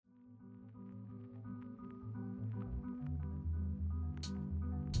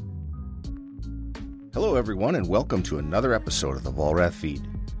Hello, everyone, and welcome to another episode of the Vollrath Feed.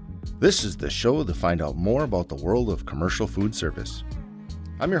 This is the show to find out more about the world of commercial food service.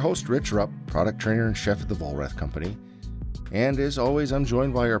 I'm your host, Rich Rupp, product trainer and chef at the Vollrath Company. And as always, I'm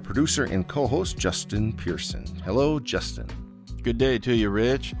joined by our producer and co-host, Justin Pearson. Hello, Justin. Good day to you,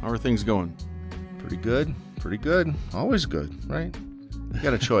 Rich. How are things going? Pretty good. Always good, right? You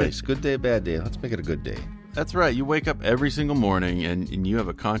got a choice. Good day, bad day. Let's make it a good day. That's right. You wake up every single morning and you have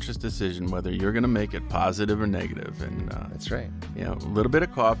a conscious decision whether you're going to make it positive or negative. And that's right. You know, a little bit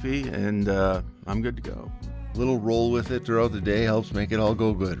of coffee and I'm good to go. A little roll with it throughout the day helps make it all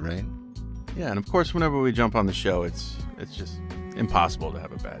go good, right? Yeah, and of course, whenever we jump on the show, it's just impossible to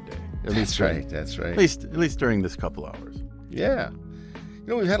have a bad day. That's right. At least during this couple hours. Yeah. You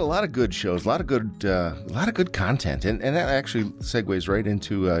know, we've had a lot of good shows, a lot of good content, and that actually segues right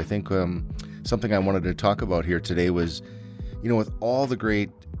into I think something I wanted to talk about here today was, you know, with all the great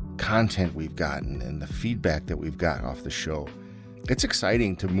content we've gotten and the feedback that we've got off the show, it's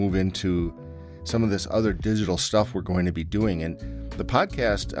exciting to move into some of this other digital stuff we're going to be doing. And the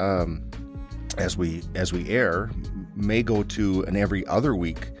podcast, as we air, may go to an every other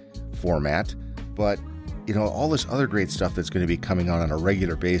week format, but you know, all this other great stuff that's going to be coming out on a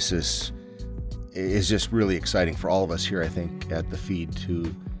regular basis is just really exciting for all of us here, I think, at the feed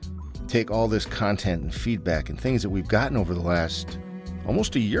to take all this content and feedback and things that we've gotten over the last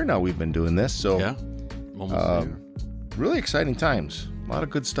almost a year now we've been doing this. So yeah, almost a year. Really exciting times. A lot of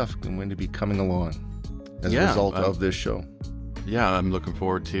good stuff going to be coming along as a result of this show. Yeah, I'm looking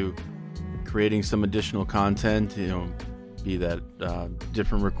forward to creating some additional content, you know, be that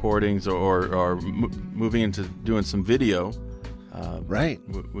different recordings or moving into doing some video. Right.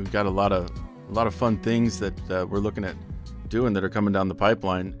 We've got a lot of fun things that we're looking at doing that are coming down the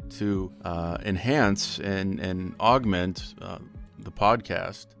pipeline to enhance and augment the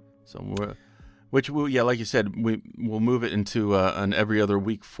podcast. So like you said, we'll move it into an every other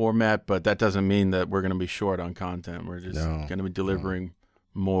week format, but that doesn't mean that we're going to be short on content. We're just going to be delivering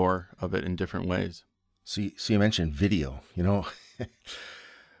more of it in different ways. So you mentioned video, you know,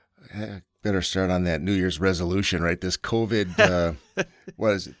 I better start on that New Year's resolution, right? This COVID,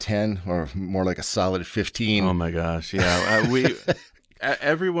 what is it, 10 or more like a solid 15? Oh my gosh. Yeah.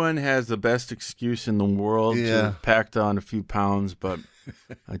 Everyone has the best excuse in the world to have packed on a few pounds, but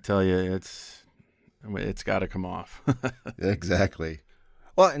I tell you, it's got to come off. Exactly.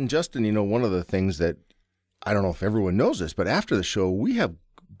 Well, and Justin, you know, one of the things that I don't know if everyone knows this, but after the show, we have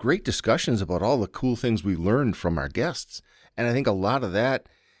great discussions about all the cool things we learned from our guests. And I think a lot of that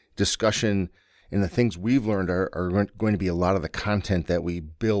discussion and the things we've learned are going to be a lot of the content that we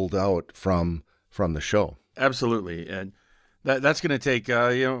build out from the show. Absolutely. And that's going to take,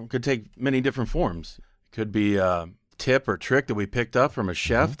 could take many different forms. It could be a tip or trick that we picked up from a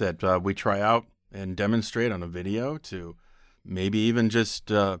chef that we try out and demonstrate on a video, to maybe even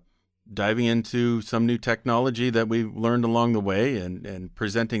just diving into some new technology that we've learned along the way and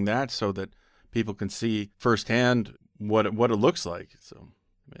presenting that so that people can see firsthand what it looks like. So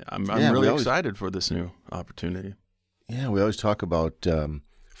I'm really excited for this new opportunity. Yeah, we always talk about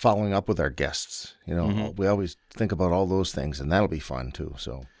following up with our guests. You know, we always think about all those things, and that'll be fun too.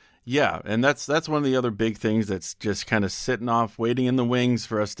 So yeah, and that's one of the other big things that's just kind of sitting off, waiting in the wings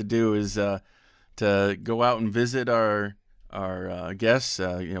for us to do is to go out and visit our guests,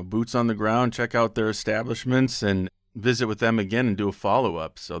 boots on the ground, check out their establishments and visit with them again and do a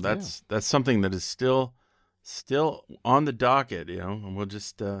follow-up. So that's something that is still on the docket, you know, and we'll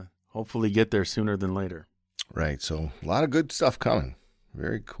just hopefully get there sooner than later. Right. So a lot of good stuff coming.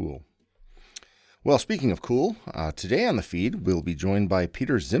 Very cool. Well, speaking of cool, today on the feed, we'll be joined by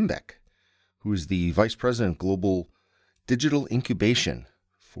Peter Zimbeck, who is the Vice President of Global Digital Incubation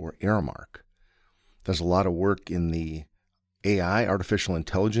for Aramark. Does a lot of work in the AI, artificial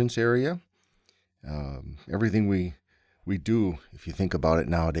intelligence area. Everything we do, if you think about it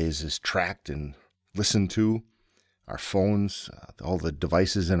nowadays, is tracked and listened to. Our phones, all the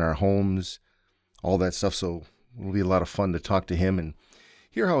devices in our homes, all that stuff. So it'll be a lot of fun to talk to him and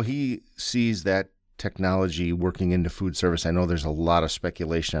hear how he sees that technology working into food service. I know there's a lot of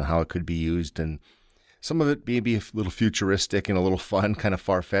speculation on how it could be used, and some of it may be a little futuristic and a little fun, kind of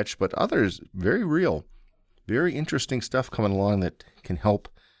far-fetched, but others very real. Very interesting stuff coming along that can help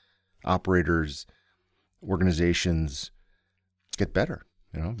operators, organizations get better,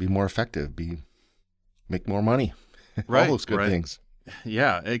 you know, be more effective, make more money, right, all those good things.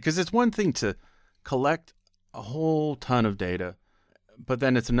 Yeah, because it's one thing to collect a whole ton of data, but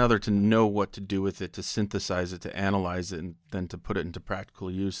then it's another to know what to do with it, to synthesize it, to analyze it, and then to put it into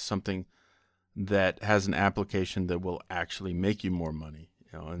practical use, something that has an application that will actually make you more money.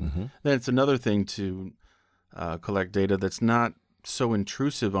 And then it's another thing to collect data that's not so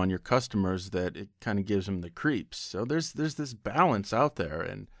intrusive on your customers that it kind of gives them the creeps. So there's this balance out there,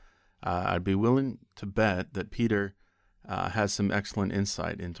 and I'd be willing to bet that Peter has some excellent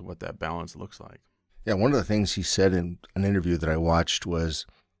insight into what that balance looks like. Yeah, one of the things he said in an interview that I watched was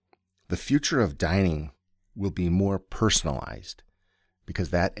the future of dining will be more personalized because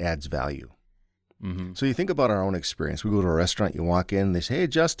that adds value. Mm-hmm. So you think about our own experience. We go to a restaurant, you walk in, they say, "Hey,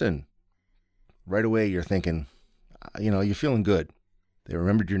 Justin." Right away, you're thinking, you're feeling good. They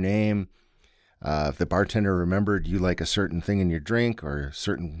remembered your name. If the bartender remembered you like a certain thing in your drink or a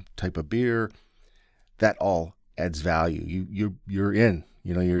certain type of beer, that all adds value. You're in.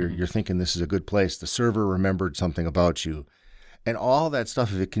 You're thinking this is a good place. The server remembered something about you, and all that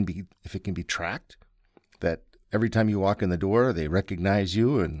stuff. If it can be tracked, that every time you walk in the door, they recognize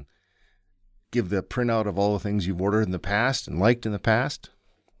you and give the printout of all the things you've ordered in the past and liked in the past.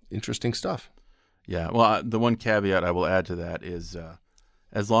 Interesting stuff. Yeah. Well, the one caveat I will add to that is,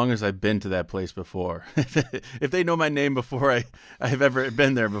 as long as I've been to that place before, if they know my name before I have ever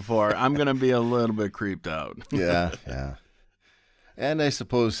been there before, I'm going to be a little bit creeped out. Yeah. And I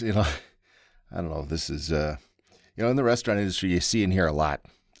suppose, I don't know if this is, in the restaurant industry, you see and hear a lot.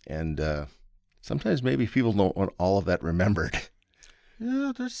 And sometimes maybe people don't want all of that remembered.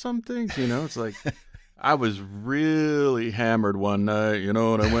 Yeah, there's some things, it's like I was really hammered one night, and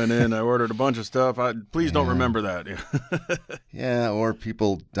I went in, I ordered a bunch of stuff. Please don't remember that. Yeah, or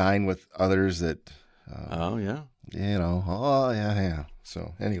people dine with others that, oh, yeah. Yeah.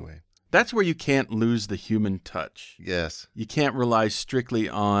 So anyway. That's where you can't lose the human touch. Yes. You can't rely strictly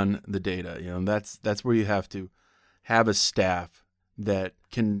on the data. That's where you have to have a staff that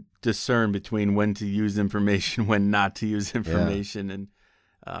can discern between when to use information, when not to use information.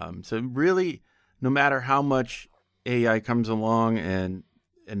 Yeah. And so really, no matter how much AI comes along and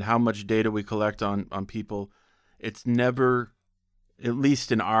how much data we collect on people, it's never, at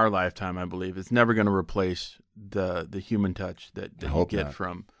least in our lifetime, I believe, it's never going to replace the human touch that you get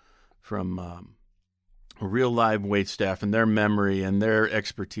not. from a real live wait staff and their memory and their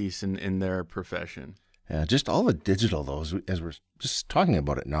expertise in their profession. Yeah, just all the digital, though, as we're just talking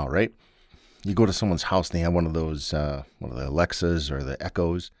about it now, right? You go to someone's house and they have one of those, one of the Alexas or the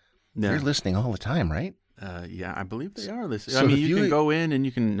Echoes. Yeah. They're listening all the time, right? Yeah, I believe they are listening. So you can go in and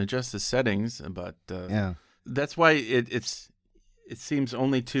you can adjust the settings, but that's why it seems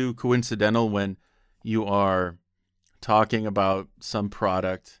only too coincidental when you are talking about some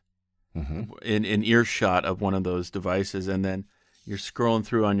product in earshot of one of those devices, and then you're scrolling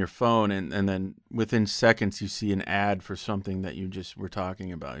through on your phone, and then within seconds you see an ad for something that you just were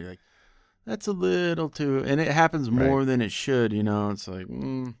talking about. You're like, that's a little too, and it happens more than it should. It's like,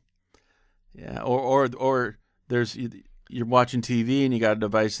 yeah, or there's you're watching TV and you got a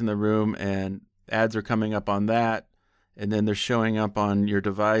device in the room and ads are coming up on that, and then they're showing up on your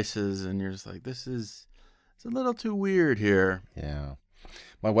devices, and you're just like, it's a little too weird here. Yeah,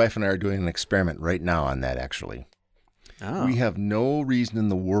 my wife and I are doing an experiment right now on that, actually. Oh. We have no reason in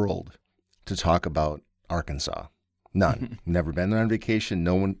the world to talk about Arkansas. None. Never been there on vacation.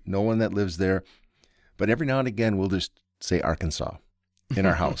 No one that lives there. But every now and again, we'll just say Arkansas in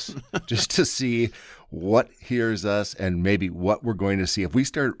our house just to see what hears us and maybe what we're going to see. If we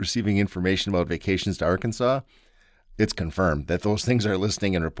start receiving information about vacations to Arkansas, it's confirmed that those things are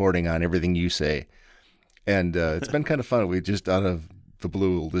listening and reporting on everything you say. And it's been kind of fun. We just, out of the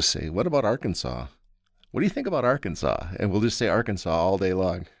blue, will just say, "What about Arkansas? What do you think about Arkansas?" And we'll just say Arkansas all day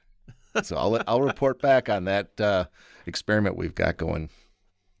long. So I'll report back on that experiment we've got going.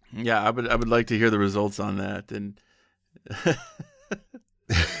 Yeah, I would like to hear the results on that, and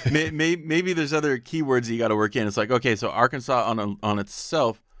maybe there's other keywords you got to work in. It's like, okay, so Arkansas on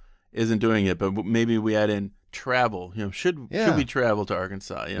itself isn't doing it, but maybe we add in travel. Should we travel to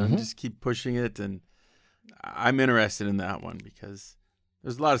Arkansas? Just keep pushing it, and I'm interested in that one because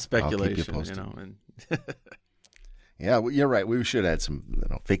there's a lot of speculation. And yeah, well, you're right. We should add some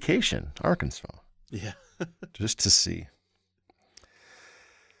vacation, Arkansas. Yeah. Just to see.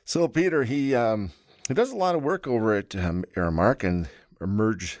 So Peter, he does a lot of work over at Aramark and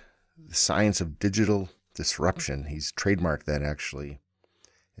Emerge, the Science of Digital Disruption. He's trademarked that, actually,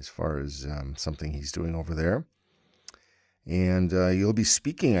 as far as something he's doing over there. And you'll be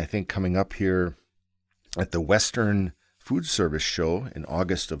speaking, I think, coming up here at the Western Food Service Show in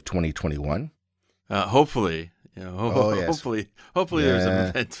August of 2021. Hopefully. Yes. Hopefully there's an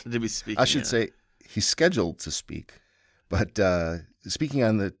event to be speaking. I should say he's scheduled to speak, but speaking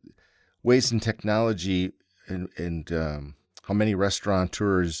on the ways and technology and how many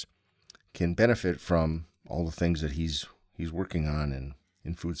restaurateurs can benefit from all the things that he's working on and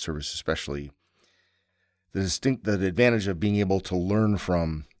in food service, especially the advantage of being able to learn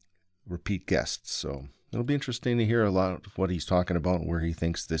from repeat guests. So it'll be interesting to hear a lot of what he's talking about and where he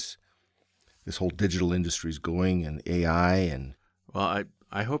thinks this whole digital industry is going, and AI. And well,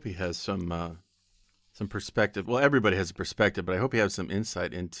 I hope he has some perspective. Well, everybody has a perspective, but I hope he has some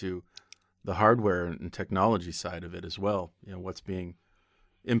insight into the hardware and technology side of it as well. You know, what's being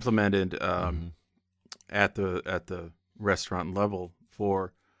implemented at the restaurant level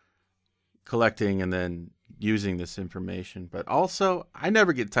for collecting and then using this information. But also, I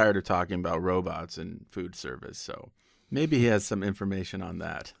never get tired of talking about robots in food service, so maybe he has some information on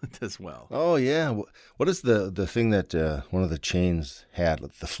that as well. Oh yeah, what is the thing that one of the chains had?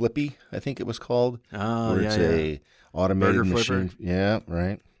 The Flippy, I think it was called. Oh, where it's a automated Burger machine. flipper? Yeah,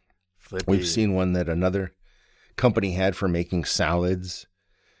 right. Flippy. We've seen one that another company had for making salads.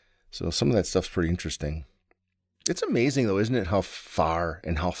 So some of that stuff's pretty interesting. It's amazing, though, isn't it, how far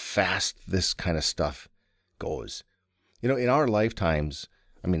and how fast this kind of stuff goes? You know, in our lifetimes,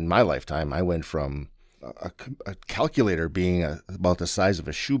 I mean, my lifetime, I went from a calculator being about the size of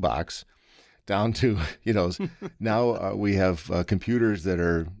a shoebox down to, you know, now we have computers that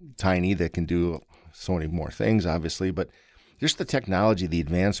are tiny that can do so many more things, obviously. But just the technology, the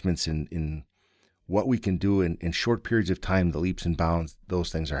advancements in what we can do in short periods of time, the leaps and bounds,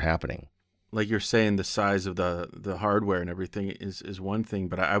 those things are happening. Like you're saying, the size of the hardware and everything is one thing,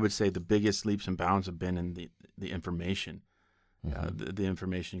 but I would say the biggest leaps and bounds have been in the information, the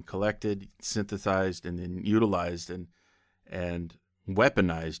information collected, synthesized, and then utilized and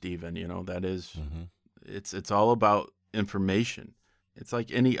weaponized. Even, you know, that is, it's all about information. It's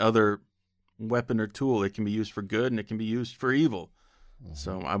like any other weapon or tool; it can be used for good and it can be used for evil.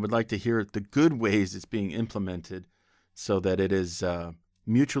 So I would like to hear the good ways it's being implemented, so that it is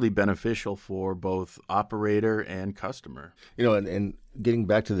mutually beneficial for both operator and customer. You know, and getting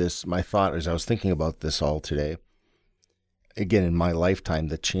back to this, my thought as I was thinking about this all today, again, in my lifetime,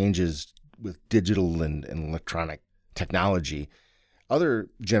 the changes with digital and electronic technology, other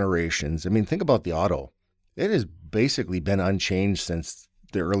generations, I mean, think about the auto. It has basically been unchanged since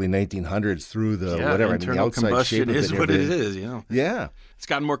the early 1900s through the whatever. Internal I mean, the outside combustion shape of is it, what it is, you know. Yeah. It's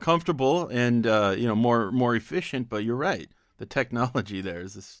gotten more comfortable and more efficient, but you're right. The technology there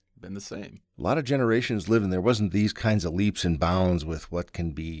has been the same. A lot of generations lived, and there wasn't these kinds of leaps and bounds with what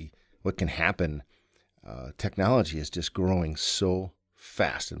can happen. Technology is just growing so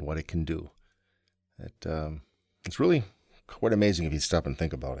fast in what it can do. It's really quite amazing if you stop and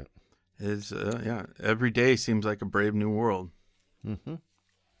think about it. It's every day seems like a brave new world. Mm-hmm.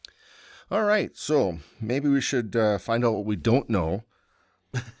 All right, so maybe we should find out what we don't know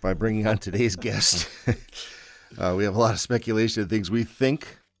by bringing on today's guest. We have a lot of speculation of things we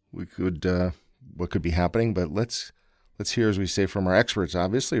think what could be happening, but let's hear, as we say, from our experts,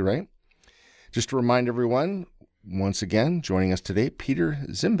 obviously, right? Just to remind everyone, once again, joining us today, Peter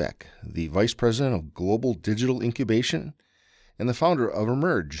Zimbeck, the Vice President of Global Digital Incubation and the founder of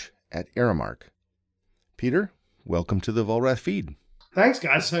Emerge at Aramark. Peter, welcome to the Vollrath Feed. Thanks,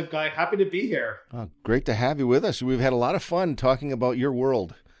 guys. I'm happy to be here. Great to have you with us. We've had a lot of fun talking about your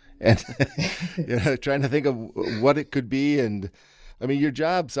world and trying to think of what it could be. And I mean, your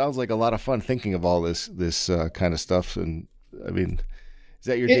job sounds like a lot of fun thinking of all this kind of stuff. And I mean, is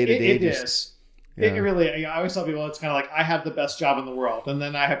that your day-to-day? It is. Yeah. It really, I always tell people it's kind of like, I have the best job in the world. And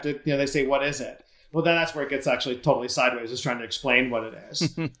then I have to, they say, what is it? Well, then that's where it gets actually totally sideways, is trying to explain what it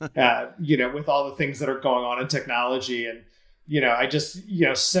is, with all the things that are going on in technology. And, I just,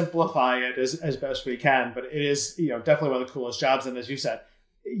 simplify it as best we can. But it is, definitely one of the coolest jobs. And as you said,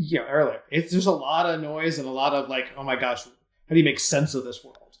 earlier, there's a lot of noise and a lot of like, oh my gosh, how do you make sense of this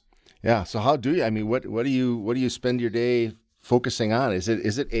world? Yeah. So how do you, I mean, what do you spend your day focusing on? Is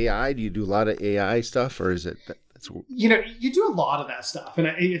it AI? Do you do a lot of AI stuff, or is it? You do a lot of that stuff. And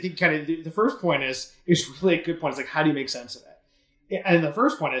I think kind of the first point is really a good point. It's like, how do you make sense of it? And the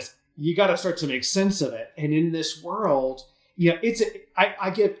first point is you got to start to make sense of it. And in this world,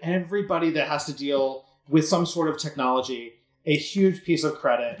 I give everybody that has to deal with some sort of technology a huge piece of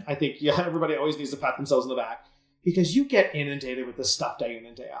credit. I think everybody always needs to pat themselves on the back, because you get inundated with this stuff day in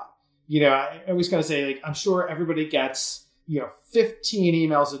and day out. I always got to say, like, I'm sure everybody gets 15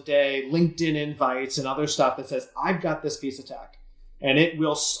 emails a day, LinkedIn invites, and other stuff that says, I've got this piece of tech and it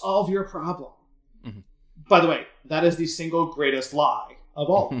will solve your problem. Mm-hmm. By the way, that is the single greatest lie of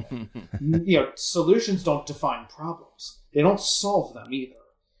all of it. Solutions don't define problems. They don't solve them either.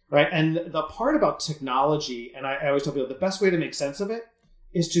 Right. And the part about technology, and I always tell people, the best way to make sense of it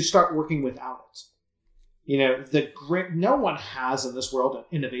is to start working without it. No one has in this world an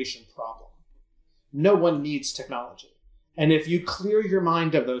innovation problem. No one needs technology. And if you clear your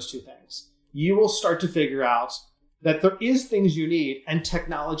mind of those two things, you will start to figure out that there is things you need and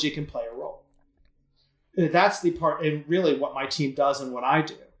technology can play a role. That's the part, and really what my team does and what I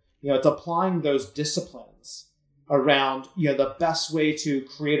do. It's applying those disciplines around, the best way to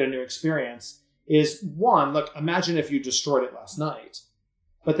create a new experience is one, look, imagine if you destroyed it last night,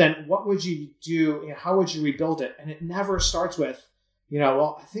 but then what would you do? How would you rebuild it? And it never starts with,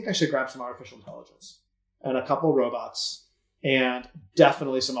 well, I think I should grab some artificial intelligence and a couple robots and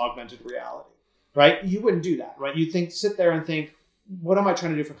definitely some augmented reality, right? You wouldn't do that, right? You'd sit there and think, what am I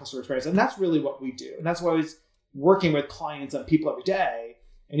trying to do for customer experience? And that's really what we do. And that's why I was working with clients and people every day,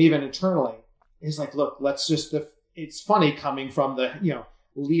 and even internally, is like, look, it's funny coming from the,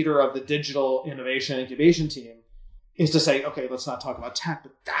 leader of the digital innovation incubation team, is to say, okay, let's not talk about tech,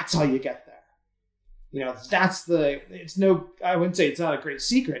 but that's how you get there. I wouldn't say it's not a great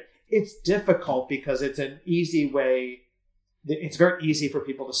secret. It's difficult because it's an easy way. It's very easy for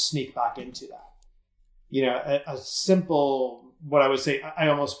people to sneak back into that. A simple, what I would say, I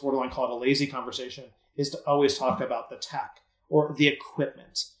almost borderline call it a lazy conversation, is to always talk about the tech or the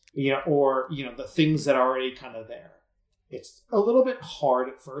equipment, or the things that are already kind of there. It's a little bit hard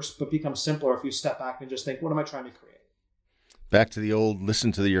at first, but becomes simpler if you step back and just think, what am I trying to create? Back to the old,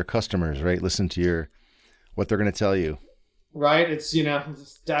 listen to your customers, right? Listen to what they're going to tell you. Right. It's,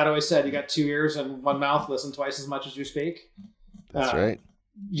 Dad always said, you got 2 ears and 1 mouth, listen twice as much as you speak. That's right.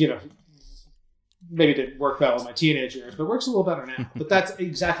 Maybe it didn't work well in my teenage years, but it works a little better now. But that's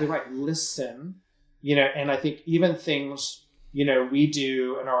exactly right. Listen, and I think even things, we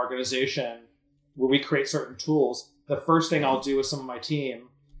do in our organization where we create certain tools, the first thing I'll do with some of my team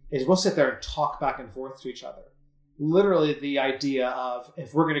is we'll sit there and talk back and forth to each other. Literally the idea of,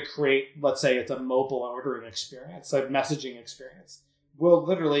 if we're going to create, let's say it's a mobile ordering experience, a messaging experience, we'll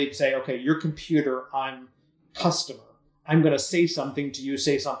literally say, okay, your computer, I'm customer. I'm going to say something to you,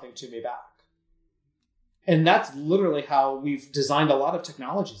 say something to me back. And that's literally how we've designed a lot of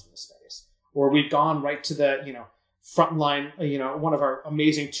technologies in this space, or we've gone right to the, frontline, one of our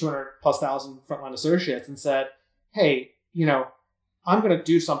amazing 200,000+ frontline associates and said, hey, I'm going to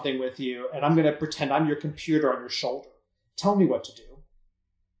do something with you and I'm going to pretend I'm your computer on your shoulder. Tell me what to do.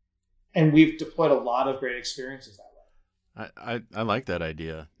 And we've deployed a lot of great experiences that way. I like that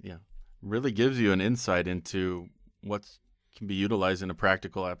idea. Yeah. Really gives you an insight into what can be utilized in a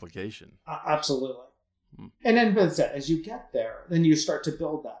practical application. Absolutely. And then as you get there, then you start to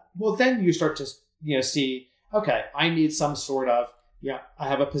build that. Well, then you start to see, okay, I need some sort of, I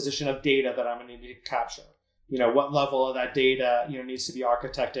have a position of data that I'm going to need to capture. What level of that data, needs to be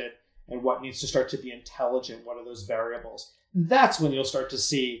architected and what needs to start to be intelligent. What are those variables? That's when you'll start to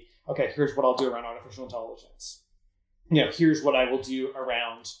see, okay, here's what I'll do around artificial intelligence. Here's what I will do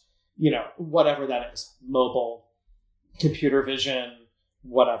around, whatever that is, mobile, computer vision,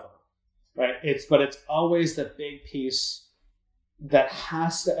 whatever, right? But it's always the big piece that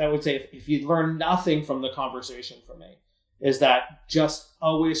has to, I would say, if you learn nothing from the conversation from me, is that just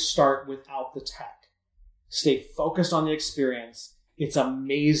always start without the tech. Stay focused on the experience. It's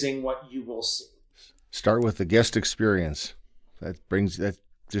amazing what you will see. Start with the guest experience.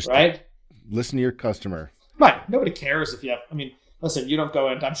 Just right. Listen to your customer. Right. Nobody cares if you have, listen, you don't go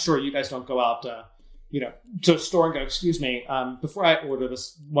in, I'm sure you guys don't go out, to a store and go, excuse me, before I order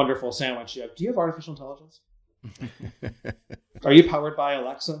this wonderful sandwich, do you have artificial intelligence? Are you powered by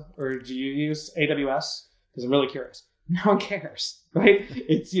Alexa or do you use AWS? Because I'm really curious. No one cares, right?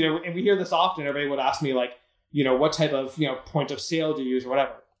 It's, and we hear this often. Everybody would ask me what type of, point of sale do you use or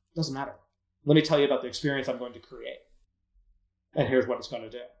whatever. It doesn't matter. Let me tell you about the experience I'm going to create. And here's what it's going to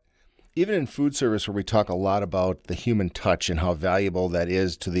do. Even in food service, where we talk a lot about the human touch and how valuable that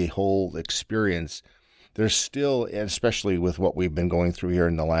is to the whole experience, there's still, and especially with what we've been going through here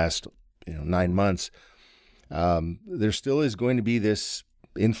in the last 9 months, there still is going to be this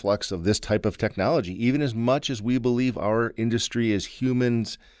influx of this type of technology. Even as much as we believe our industry is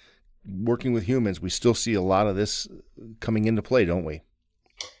humans working with humans, we still see a lot of this coming into play, don't we?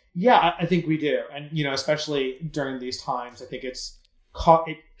 Yeah, I think we do. And, especially during these times, I think it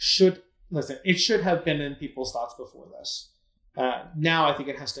should have been in people's thoughts before this. Now I think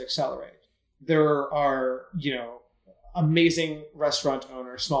it has to accelerate. There are, amazing restaurant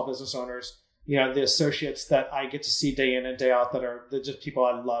owners, small business owners, the associates that I get to see day in and day out they're just people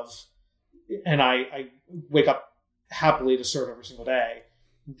I love. And I wake up happily to serve every single day.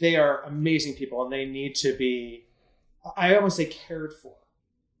 They are amazing people and they need to be, I almost say, cared for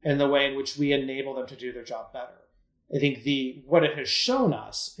in the way in which we enable them to do their job better. I think what it has shown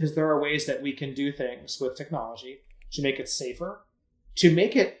us is there are ways that we can do things with technology to make it safer, to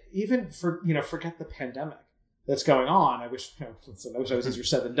make it even forget the pandemic. that's going on. I wish I was easier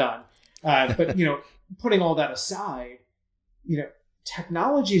said than done. But putting all that aside,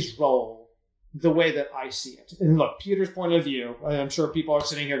 technology's role, the way that I see it, and look, Peter's point of view, I'm sure people are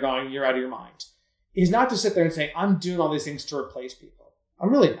sitting here going, "You're out of your mind," is not to sit there and say, "I'm doing all these things to replace people." I'm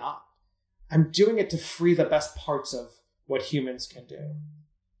really not. I'm doing it to free the best parts of what humans can do.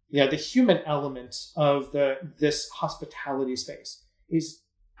 The human element of this hospitality space is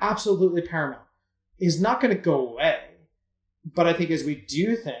absolutely paramount. Is not going to go away. But I think as we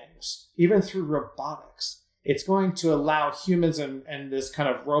do things, even through robotics, it's going to allow humans and this kind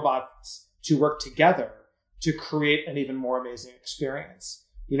of robots to work together to create an even more amazing experience.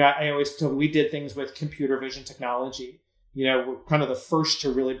 I always tell, we did things with computer vision technology. We're kind of the first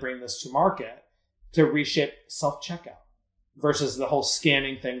to really bring this to market to reshape self-checkout versus the whole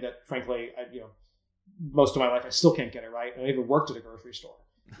scanning thing that, frankly, most of my life I still can't get it right. I even worked at a grocery store.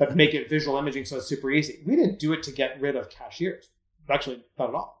 But make it visual imaging so it's super easy. We didn't do it to get rid of cashiers. Actually, not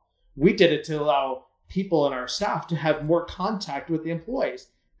at all. We did it to allow people in our staff to have more contact with the employees.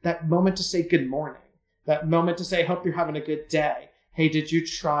 That moment to say good morning. That moment to say, hope you're having a good day. Hey, did you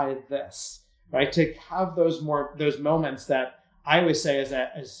try this? Right? To have those moments that I always say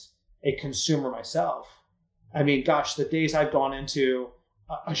as a consumer myself. I mean, gosh, the days I've gone into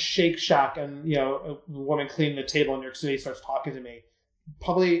a Shake Shack and, a woman cleaning the table in New York City starts talking to me.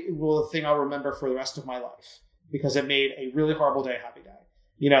 Probably the thing I'll remember for the rest of my life because it made a really horrible day a happy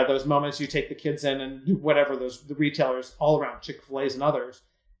day. Those moments you take the kids in and whatever, the retailers all around, Chick-fil-A's and others,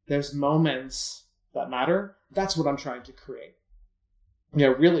 those moments that matter, that's what I'm trying to create.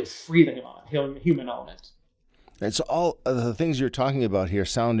 Really free the human element. And so all of the things you're talking about here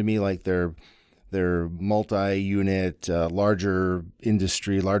sound to me like they're multi-unit, larger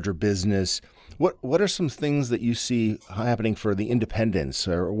industry, larger business. What are some things that you see happening for the independents,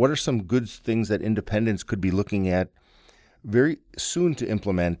 or what are some good things that independents could be looking at very soon to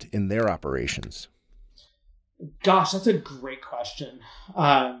implement in their operations? Gosh, that's a great question.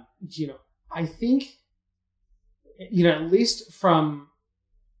 I think, at least from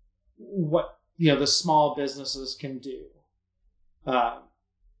what, the small businesses can do,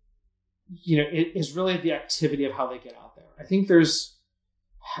 it is really the activity of how they get out there. I think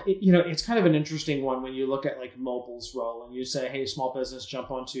it's kind of an interesting one when you look at like mobile's role and you say, hey, small business,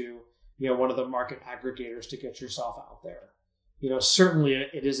 jump onto, one of the market aggregators to get yourself out there. Certainly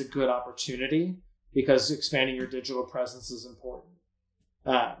it is a good opportunity because expanding your digital presence is important.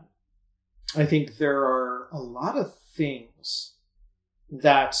 I think there are a lot of things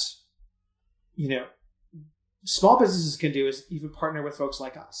that, small businesses can do is even partner with folks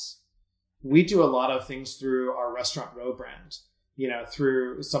like us. We do a lot of things through our Restaurant Row brand.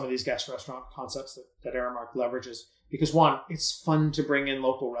 Through some of these guest restaurant concepts that Aramark leverages. Because one, it's fun to bring in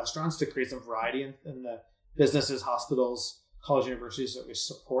local restaurants to create some variety in the businesses, hospitals, college universities that we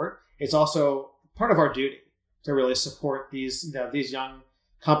support. It's also part of our duty to really support these young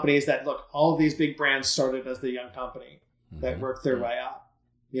companies that, look, all of these big brands started as the young company that worked their way up.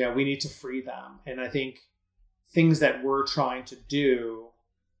 We need to free them. And I think things that we're trying to do,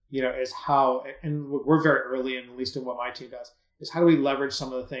 is how, and we're very early in, at least in what my team does, is how do we leverage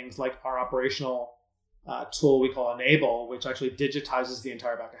some of the things like our operational tool we call Enable, which actually digitizes the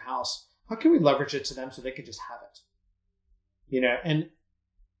entire back of house. How can we leverage it to them so they can just have it? And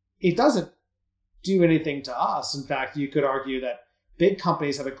it doesn't do anything to us. In fact, you could argue that big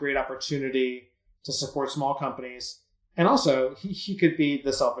companies have a great opportunity to support small companies. And also, he could be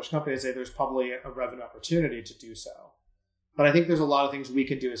the selfish company and say there's probably a revenue opportunity to do so. But I think there's a lot of things we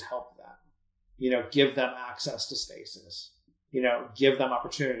can do is help them, give them access to spaces. Give them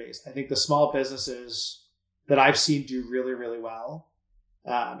opportunities. I think the small businesses that I've seen do really, really well,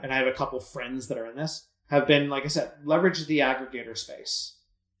 and I have a couple friends that are in this, have been, like I said, leverage the aggregator space.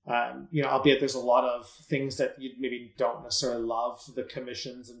 Albeit there's a lot of things that you maybe don't necessarily love, the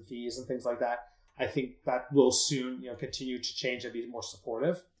commissions and fees and things like that. I think that will soon, continue to change and be more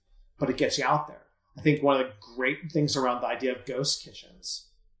supportive, but it gets you out there. I think one of the great things around the idea of ghost kitchens,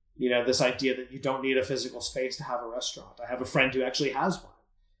 this idea that you don't need a physical space to have a restaurant. I have a friend who actually has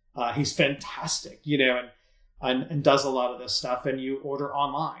one. He's fantastic, and does a lot of this stuff, and you order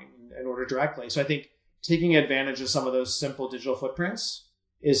online and order directly. So I think taking advantage of some of those simple digital footprints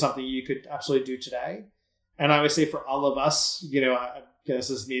is something you could absolutely do today. And I would say for all of us, this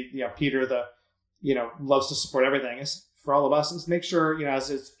is me, Peter, loves to support everything. Is for all of us is make sure, as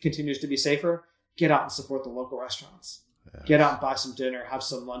it continues to be safer, get out and support the local restaurants. Yes. Get out and buy some dinner, have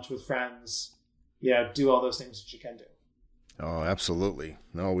some lunch with friends. Do all those things that you can do. Oh, absolutely.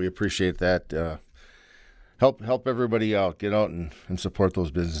 No, we appreciate that. Help everybody out. Get out and support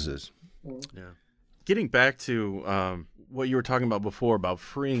those businesses. Yeah. Getting back to what you were talking about before about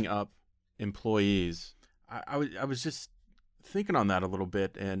freeing up employees, I was just thinking on that a little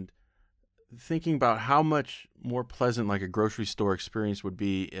bit and thinking about how much more pleasant like a grocery store experience would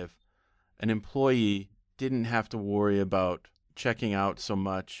be if an employee didn't have to worry about checking out so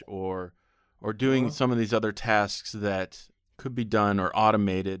much or doing some of these other tasks that could be done or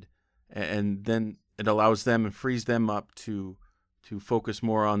automated, and then it allows them and frees them up to focus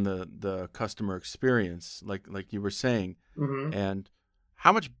more on the customer experience, like you were saying, and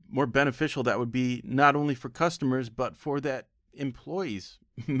how much more beneficial that would be not only for customers but for that employee's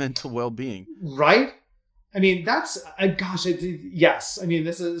mental well-being. Right? I mean, that's yes. I mean,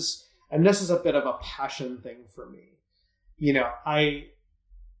 this is a bit of a passion thing for me.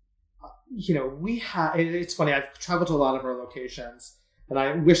 It's funny. I've traveled to a lot of our locations, and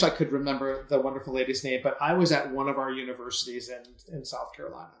I wish I could remember the wonderful lady's name, but I was at one of our universities in South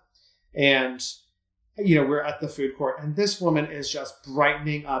Carolina, and we're at the food court, and this woman is just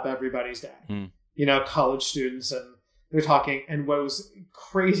brightening up everybody's day. College students, and they're talking, and what was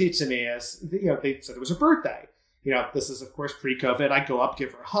crazy to me is, they said it was her birthday. This is of course pre-COVID. I go up,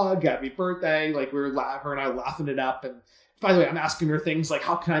 give her a hug, happy birthday. Like her and I laughing it up. And by the way, I'm asking her things like,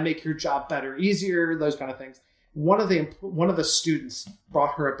 how can I make your job better, easier, those kind of things. One of the students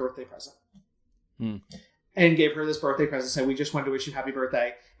brought her a birthday present and gave her this birthday present. Said, we just wanted to wish you happy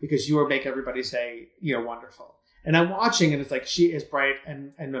birthday because you will make everybody's day, wonderful. And I'm watching, and it's like, she is bright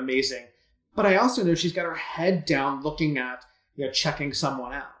and amazing. But I also know she's got her head down looking at, checking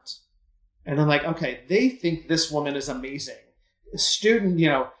someone out. And I'm like, okay, they think this woman is amazing. A student,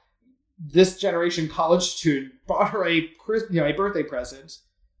 this generation college student brought her a birthday present.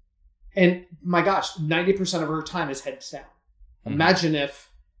 And my gosh, 90% of her time is heads down. Imagine if,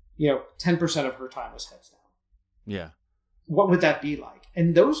 10% of her time was heads down. Yeah. What would that be like?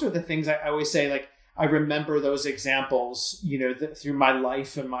 And those are the things I always say, like, I remember those examples, through my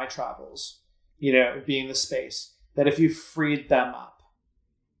life and my travels, being the space, that if you freed them up,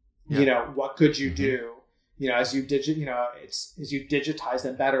 what could you do? As you digitize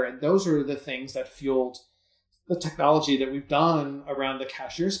them better. And those are the things that fueled the technology that we've done around the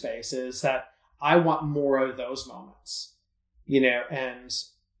cashier space, is that I want more of those moments, and,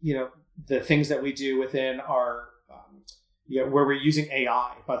 the things that we do within our, where we're using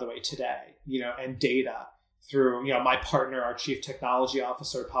AI, by the way, today, and data through, my partner, our chief technology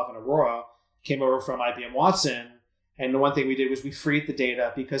officer, Pavan Arora, came over from IBM Watson. And the one thing we did was we freed the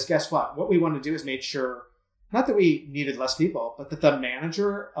data, because guess what? What we want to do is make sure, not that we needed less people, but that the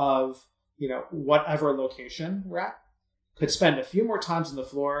manager of, whatever location we're at could spend a few more times on the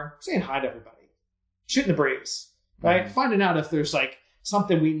floor saying hi to everybody, shooting the breeze, right? Finding out if there's like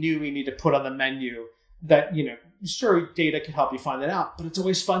something we knew we need to put on the menu that, sure, data can help you find that out, but it's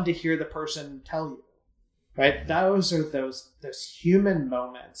always fun to hear the person tell you, right? Those are those human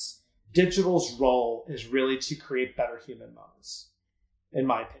moments. Digital's role is really to create better human moments, in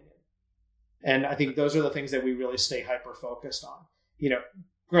my opinion. And I think those are the things that we really stay hyper-focused on.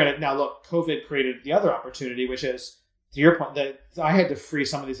 Granted, now look, COVID created the other opportunity, which is, to your point, that I had to free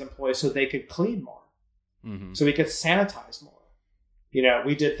some of these employees so they could clean more, so we could sanitize more.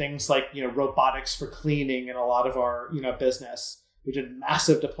 We did things like, robotics for cleaning in a lot of our, business. We did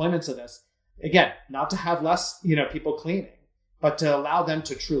massive deployments of this. Again, not to have less, people cleaning, but to allow them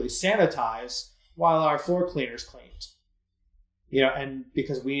to truly sanitize while our floor cleaners cleaned. And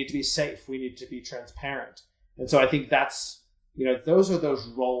because we need to be safe, we need to be transparent. And so I think that's, those are those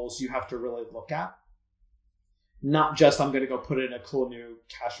roles you have to really look at. Not just, I'm going to go put in a cool new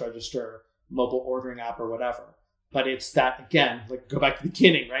cash register, mobile ordering app or whatever. But it's that, again, like go back to the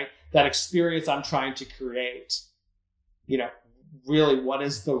beginning, right? That experience I'm trying to create, really what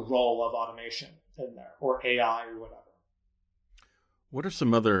is the role of automation in there, or AI or whatever. What are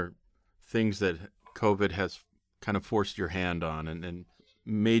some other things that COVID has kind of forced your hand on and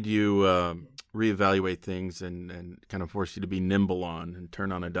made you reevaluate things and kind of forced you to be nimble on and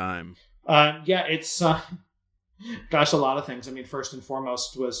turn on a dime? It's, a lot of things. I mean, first and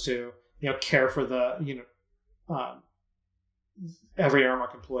foremost was to, care for the, every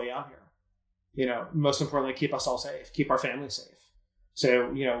Aramark employee out here. Most importantly, keep us all safe, keep our family safe.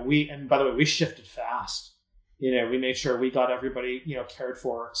 So, and by the way, we shifted fast. We made sure we got everybody, cared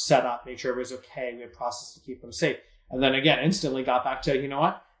for, set up, made sure it was okay. We had processes to keep them safe. And then again, instantly got back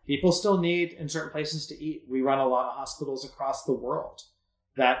to, people still need in certain places to eat. We run a lot of hospitals across the world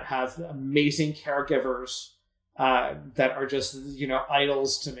that have amazing caregivers that are just,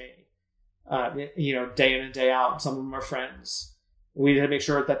 idols to me, day in and day out. Some of them are friends. We need to make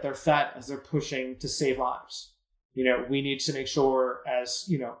sure that they're fed as they're pushing to save lives. We need to make sure as,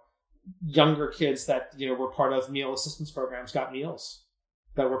 younger kids that, were part of meal assistance programs got meals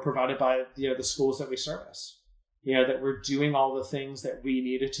that were provided by, the schools that we service, that we're doing all the things that we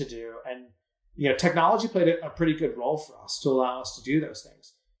needed to do. And, technology played a pretty good role for us to allow us to do those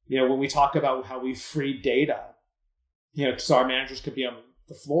things. When we talk about how we free data, so our managers could be on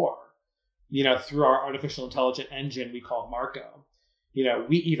the floor, through our artificial intelligence engine we call Marco.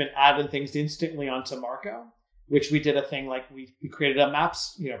 We even added things instantly onto Marco, which we did a thing like we created a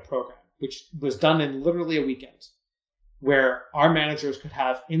maps, program, which was done in literally a weekend, where our managers could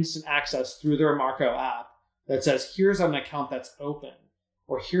have instant access through their Marco app that says, here's an account that's open,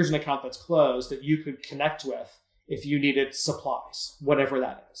 or here's an account that's closed that you could connect with if you needed supplies, whatever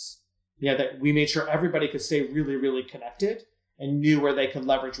that is. That we made sure everybody could stay really, really connected and knew where they could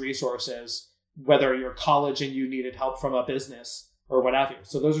leverage resources, whether you're college and you needed help from a business or what have you.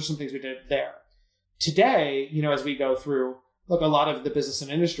 So those are some things we did there. Today, as we go through, look, a lot of the business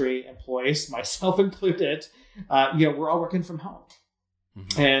and industry employees, myself included, we're all working from home.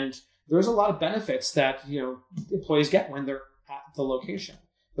 Mm-hmm. And there's a lot of benefits that, employees get when they're at the location.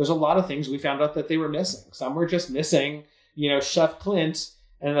 There's a lot of things we found out that they were missing. Some were just missing, Chef Clint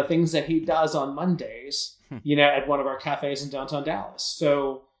and the things that he does on Mondays, at one of our cafes in downtown Dallas.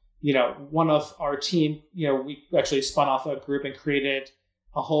 So, one of our team, we actually spun off a group and created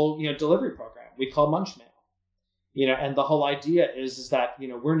a whole, delivery program we call Munch Mail. And the whole idea is that,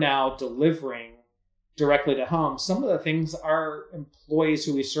 we're now delivering directly to home some of the things our employees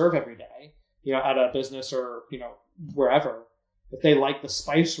who we serve every day, at a business or, wherever, if they like the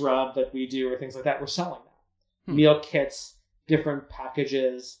spice rub that we do or things like that, we're selling that. Meal kits, different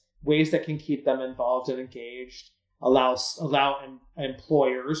packages, ways that can keep them involved and engaged, allow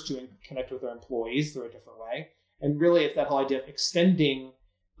employers to connect with their employees through a different way. And really, it's that whole idea of extending,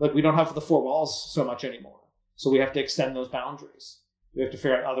 like we don't have the four walls so much anymore. So we have to extend those boundaries. We have to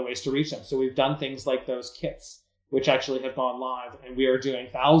figure out other ways to reach them. So we've done things like those kits, which actually have gone live, and we are doing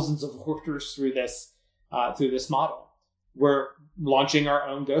thousands of orders through this model. We're launching our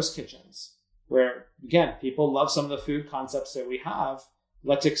own ghost kitchens, where, again, people love some of the food concepts that we have.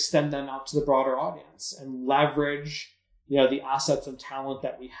 Let's extend them out to the broader audience and leverage, the assets and talent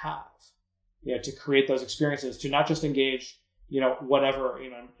that we have, to create those experiences, to not just engage, whatever,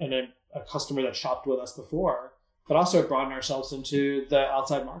 in a customer that shopped with us before, but also broaden ourselves into the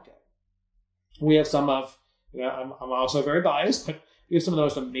outside market. We have some of, I'm also very biased, but we have some of the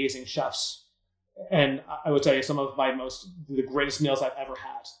most amazing chefs. And I would tell you some of the greatest meals I've ever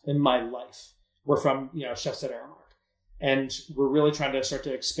had in my life were from, chefs at Aramark. And we're really trying to start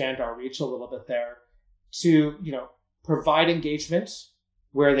to expand our reach a little bit there to, provide engagement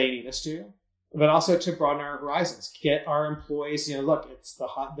where they need us to, but also to broaden our horizons, get our employees, look, it's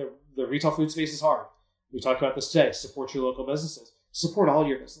the retail food space is hard. We talked about this today. Support your local businesses. Support all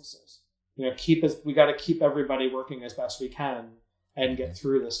your businesses. We got to keep everybody working as best we can and get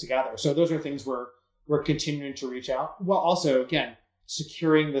through this together. So those are things we're continuing to reach out, while also, again,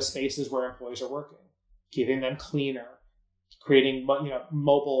 securing the spaces where employees are working, keeping them cleaner, creating,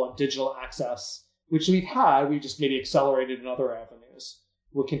 mobile and digital access, which we've just maybe accelerated in other avenues.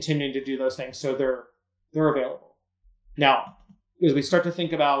 We're continuing to do those things so they're available. Now, as we start to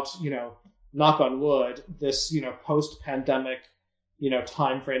think about, knock on wood, this, post-pandemic,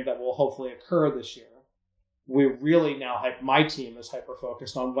 time frame that will hopefully occur this year, we really now my team is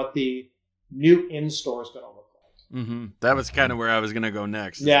hyper-focused on what the new in-store is going to look like. Mm-hmm. That was kind of where I was going to go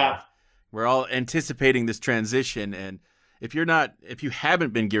next. Yeah. We're all anticipating this transition, and if you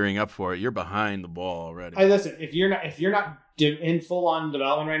haven't been gearing up for it, you're behind the ball already. Listen, if you're not in full-on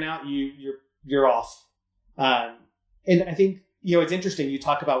development right now, you're off. And I think, it's interesting. You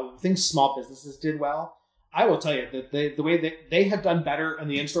talk about things small businesses did well. I will tell you that the way that they have done better in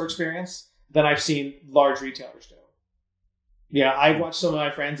the in-store experience than I've seen large retailers do. Yeah, I've watched some of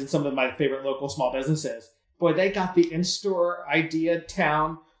my friends and some of my favorite local small businesses. Boy, they got the in-store idea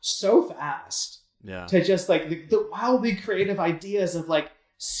down so fast. Yeah. To just like the wildly creative ideas of like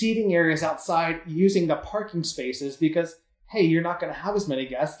seating areas outside using the parking spaces because, hey, you're not going to have as many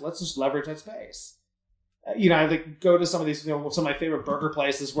guests. Let's just leverage that space. I like go to some of these, some of my favorite burger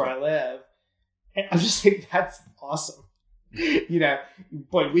places where I live. And I'm just like, that's awesome.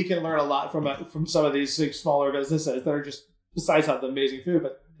 Boy, we can learn a lot from some of these like, smaller businesses that are just, besides have the amazing food,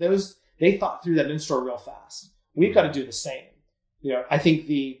 but they thought through that in-store real fast. We've got to do the same. I think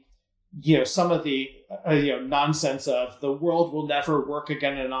some of the, nonsense of the world will never work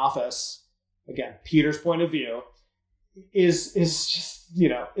again in an office, again, Peter's point of view, is just,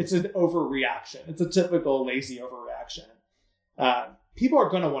 it's an overreaction. It's a typical lazy overreaction. People are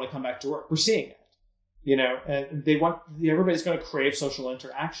going to want to come back to work. We're seeing it, and everybody's going to crave social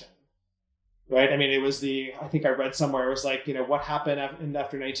interaction. right? I mean, it was I think I read somewhere, it was like, what happened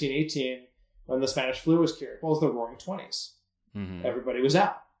after 1918 when the Spanish flu was cured? Well, it was the Roaring 20s. Mm-hmm. Everybody was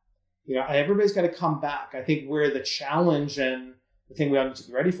out. Everybody's got to come back. I think where the challenge and the thing we all need to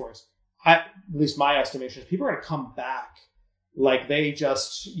be ready for is, at least my estimation is, people are going to come back like they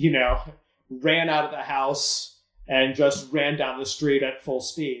just, ran out of the house and just ran down the street at full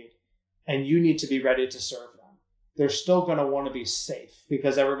speed. And you need to be ready to serve them. They're still going to want to be safe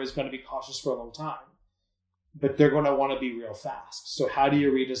because everybody's going to be cautious for a long time. But they're going to want to be real fast. So how do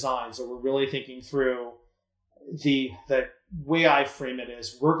you redesign? So we're really thinking through the way I frame it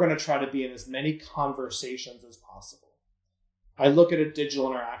is, we're going to try to be in as many conversations as possible. I look at a digital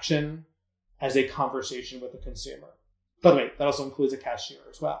interaction as a conversation with the consumer. By the way, that also includes a cashier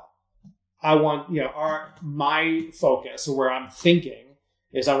as well. I want, my focus, or where I'm thinking,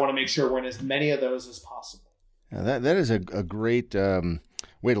 is I want to make sure we're in as many of those as possible. Now that is a great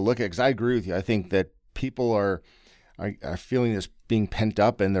way to look at it, because I agree with you. I think that people are feeling this being pent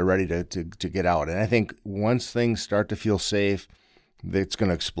up and they're ready to get out. And I think once things start to feel safe, it's going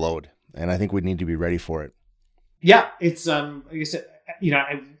to explode. And I think we need to be ready for it. Yeah, it's like I said,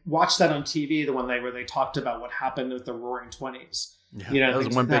 I watched that on TV, the one where they talked about what happened with the Roaring 20s. Yeah, that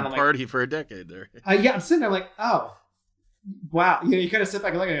was one big party for a decade there. Yeah, I'm sitting there like, oh, wow. You kind of sit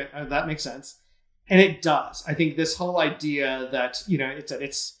back and look at it. Oh, that makes sense. And it does. I think this whole idea that,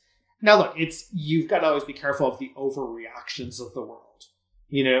 it's now look, you've got to always be careful of the overreactions of the world,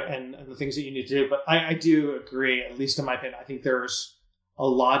 and the things that you need to do. But I do agree, at least in my opinion, I think there's a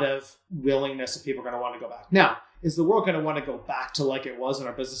lot of willingness that people are going to want to go back. Now, is the world going to want to go back to like it was in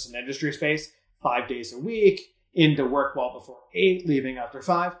our business and industry space, 5 days a week, into work well before 8, leaving after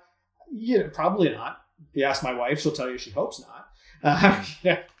 5? Probably not. If you ask my wife, she'll tell you she hopes not.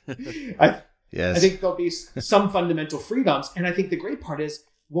 Yes. I think there'll be some fundamental freedoms. And I think the great part is,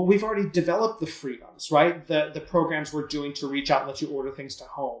 well, we've already developed the freedoms, right? The programs we're doing to reach out and let you order things to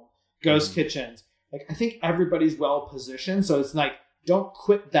home, ghost kitchens. Like, I think everybody's well positioned. So it's like, don't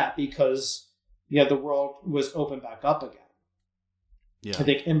quit that because, the world was opened back up again. Yeah. I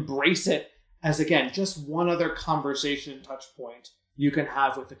think embrace it as, again, just one other conversation touch point you can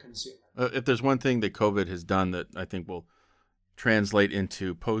have with the consumer. If there's one thing that COVID has done that I think will translate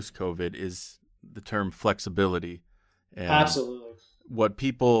into post-COVID is the term flexibility. And absolutely. What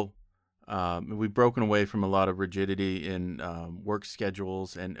people, we've broken away from a lot of rigidity in work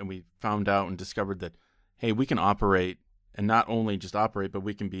schedules, and we found out and discovered that, hey, we can operate, and not only just operate, but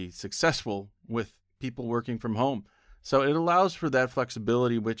we can be successful with people working from home. So it allows for that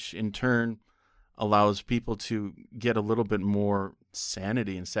flexibility, which in turn allows people to get a little bit more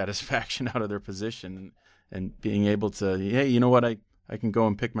sanity and satisfaction out of their position, and being able to, hey, you know what, I can go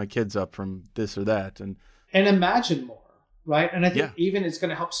and pick my kids up from this or that. And imagine more, right? And I think even it's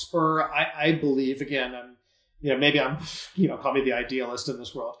going to help spur, I believe, again, maybe I'm, call me the idealist in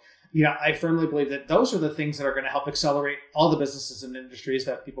this world. I firmly believe that those are the things that are going to help accelerate all the businesses and industries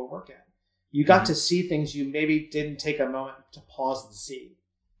that people work in. You got to see things you maybe didn't take a moment to pause and see.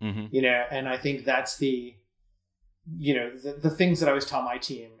 And I think that's the things that I always tell my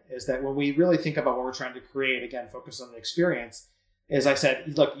team is that when we really think about what we're trying to create, again, focus on the experience, as I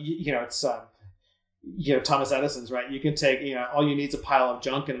said, look, it's, Thomas Edison's, right? You can take, all you need is a pile of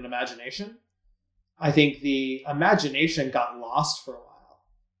junk and an imagination. I think the imagination got lost for a while.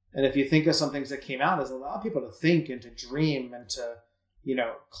 And if you think of some things that came out, is allow people to think and to dream and to,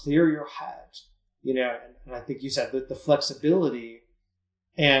 clear your head, and I think you said that the flexibility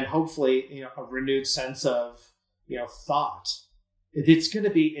and hopefully, a renewed sense of, thought. It's going to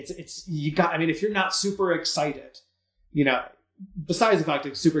be, if you're not super excited, besides the fact that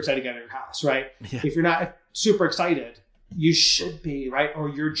it's super excited to get out of your house, right? Yeah. If you're not super excited, you should be, right? Or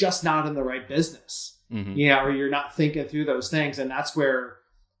you're just not in the right business, or you're not thinking through those things. And that's where,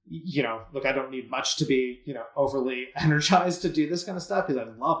 look, I don't need much to be, overly energized to do this kind of stuff because I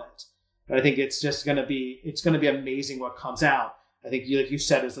love it. But I think it's just going to be, amazing what comes out. I think, like you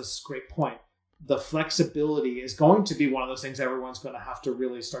said, is this great point. The flexibility is going to be one of those things everyone's going to have to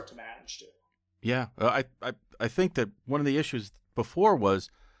really start to manage to. Yeah, I think that one of the issues before was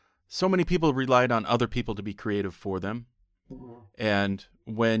so many people relied on other people to be creative for them. And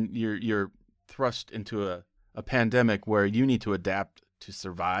when you're thrust into a pandemic where you need to adapt to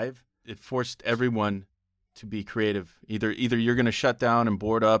survive, it forced everyone to be creative. Either you're going to shut down and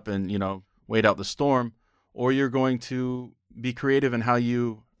board up and, wait out the storm, or you're going to be creative in how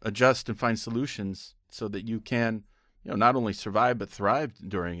you adjust and find solutions so that you can, not only survive but thrive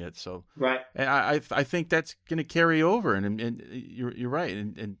during it. So, right. And I think that's going to carry over, and you're right.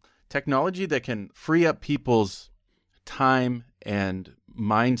 And technology that can free up people's time and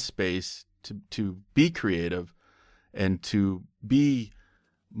mind space to be creative and to be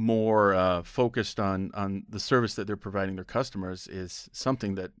more focused on the service that they're providing their customers is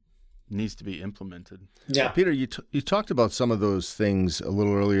something that needs to be implemented. Yeah. Peter, you talked about some of those things a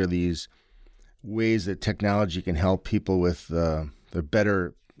little earlier, these ways that technology can help people with the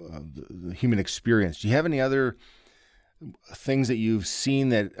better the human experience. Do you have any other things that you've seen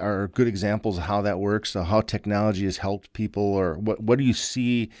that are good examples of how that works, how technology has helped people, or what do you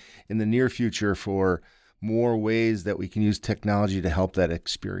see in the near future for more ways that we can use technology to help that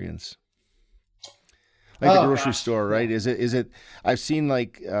experience? Like the grocery store, right? Is it? I've seen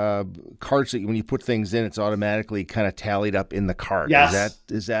like carts that when you put things in, it's automatically kind of tallied up in the cart. Yes.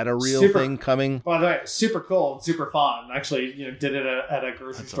 Is that a real thing coming? By the way, super cool and super fun. Actually, did it at a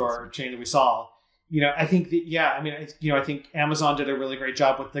grocery store chain that we saw. I think I think Amazon did a really great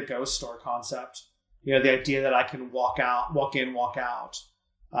job with the ghost store concept. The idea that I can walk in, walk out.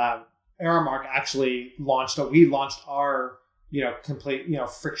 Aramark actually launched our complete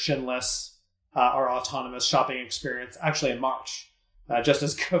frictionless our autonomous shopping experience actually in March, just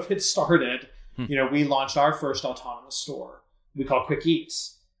as COVID started. We launched our first autonomous store we call Quick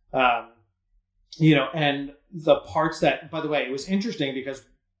Eats. And the parts that, by the way, it was interesting because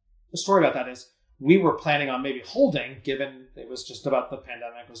the story about that is we were planning on maybe holding, given it was just about the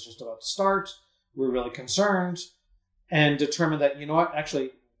pandemic was just about to start. We were really concerned and determined that,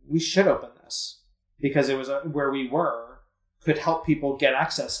 actually we should open this because it was where we were could help people get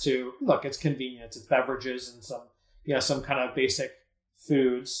access to, look, it's convenience, it's beverages and some kind of basic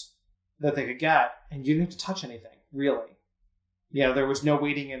foods that they could get, and you didn't have to touch anything, really. There was no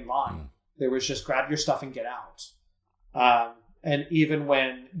waiting in line. There was just grab your stuff and get out. And even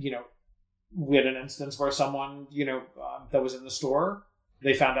when, we had an instance where someone, that was in the store,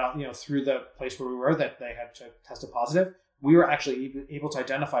 they found out, through the place where we were that they had to test positive. We were actually able to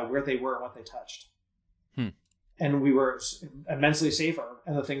identify where they were and what they touched. And we were immensely safer.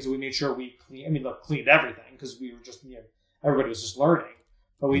 And the things that we made sure we cleaned everything because we were just, everybody was just learning.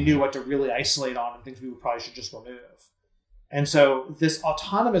 But we knew what to really isolate on and things we probably should just remove. And so this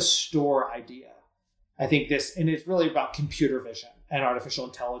autonomous store idea, I think and it's really about computer vision and artificial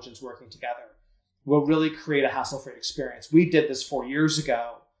intelligence working together, will really create a hassle-free experience. We did this 4 years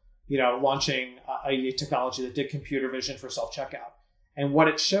ago, launching a technology that did computer vision for self-checkout. And what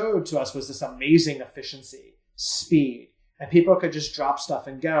it showed to us was this amazing efficiency, speed, and people could just drop stuff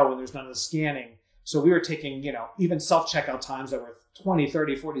and go when there's none of the scanning. So we were taking, even self-checkout times that were 20,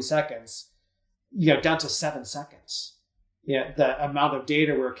 30, 40 seconds, down to 7 seconds. The amount of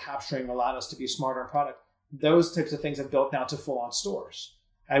data we're capturing allowed us to be smarter in product. Those types of things have built now to full-on stores.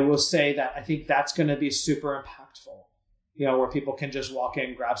 I will say that I think that's going to be super impactful, where people can just walk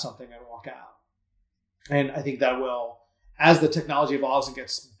in, grab something, and walk out. And I think that will, as the technology evolves and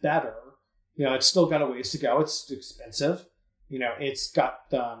gets better, it's still got a ways to go. It's expensive. It's got,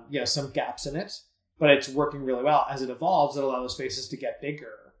 some gaps in it, but it's working really well. As it evolves, it'll allow the spaces to get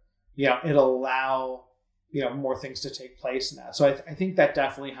bigger. It'll allow, more things to take place in that. So I think that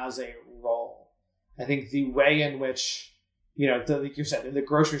definitely has a role. I think the way in which, like you said, in the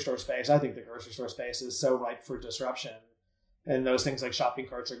grocery store space, I think the grocery store space is so ripe for disruption. And those things like shopping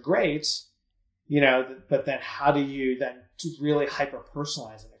carts are great, but then how do you then really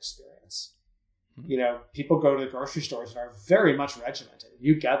hyper-personalize an experience? People go to the grocery stores and are very much regimented.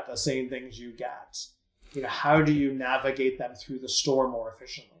 You get the same things you get. How do you navigate them through the store more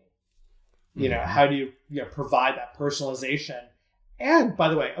efficiently? How do you provide that personalization? And by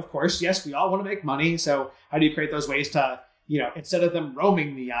the way, of course, yes, we all want to make money. So how do you create those ways to, instead of them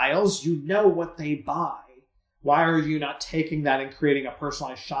roaming the aisles, what they buy? Why are you not taking that and creating a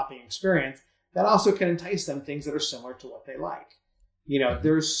personalized shopping experience that also can entice them things that are similar to what they like?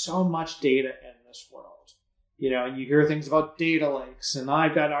 There's so much data in this world, and you hear things about data lakes and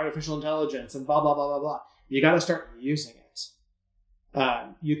I've got artificial intelligence and blah, blah, blah, blah, blah. You got to start using it.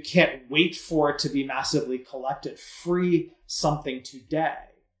 You can't wait for it to be massively collected. Free something today,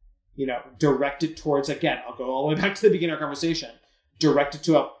 direct it towards, again, I'll go all the way back to the beginning of our conversation, direct it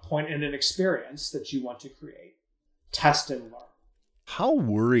to a point in an experience that you want to create. Test and learn. How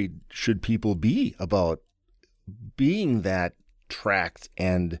worried should people be about being that tracked?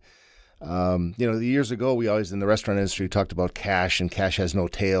 And years ago, we always in the restaurant industry talked about cash, and cash has no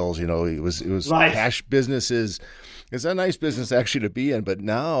tails. It was right. Cash businesses. It's a nice business actually to be in, but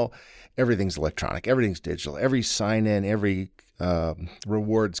now everything's electronic, everything's digital. Every sign in, every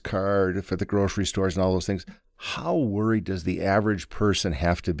rewards card for the grocery stores, and all those things. How worried does the average person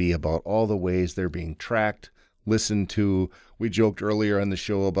have to be about all the ways they're being tracked, listened to? We joked earlier on the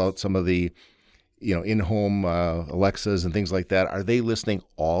show about some of the in-home Alexas and things like that, are they listening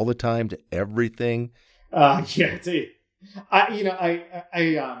all the time to everything? Yeah.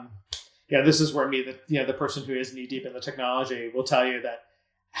 This is where the person who is knee deep in the technology will tell you that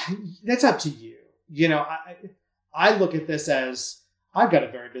that's up to you. I look at this as I've got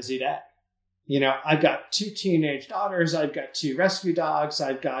a very busy day. I've got 2 teenage daughters. I've got 2 rescue dogs.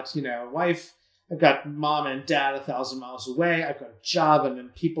 I've got, wife. I've got mom and dad 1,000 miles away. I've got a job and then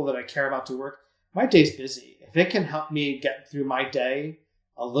people that I care about to work. My day's busy. If it can help me get through my day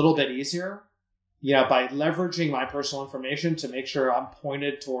a little bit easier, by leveraging my personal information to make sure I'm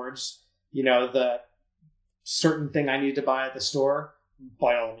pointed towards, the certain thing I need to buy at the store,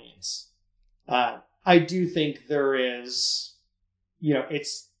 by all means. I do think there is,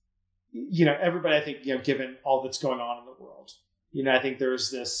 everybody, I think, given all that's going on in the world, I think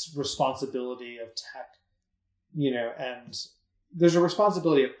there's this responsibility of tech, and there's a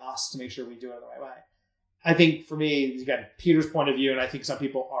responsibility of us to make sure we do it the right way. I think for me, again, Peter's point of view, and I think some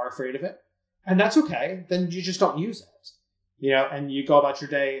people are afraid of it, and that's okay. Then you just don't use it, and you go about your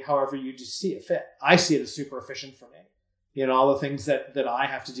day however you just see it fit. I see it as super efficient for me. All the things that I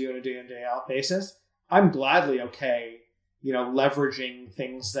have to do on a day in, day out basis, I'm gladly okay, leveraging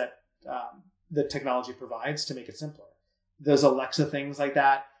things that the technology provides to make it simpler. Those Alexa things like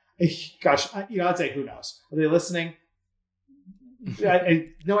that. Gosh, I'd say, who knows? Are they listening?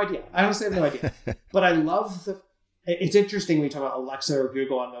 No idea. I honestly have no idea. But I love it's interesting when you talk about Alexa or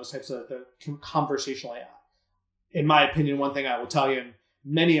Google and those types of the conversational AI. In my opinion, one thing I will tell you, and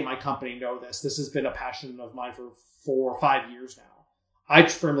many in my company know this has been a passion of mine for 4 or 5 years now. I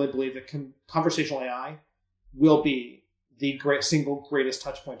firmly believe that conversational AI will be the single greatest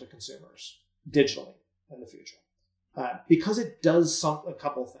touch point to consumers digitally in the future. Because it does a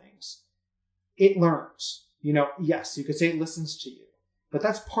couple things. It learns. Yes, you could say it listens to you, but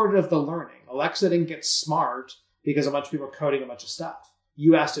that's part of the learning. Alexa didn't get smart because a bunch of people are coding a bunch of stuff.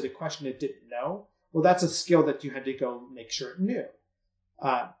 You asked it a question it didn't know. Well, that's a skill that you had to go make sure it knew.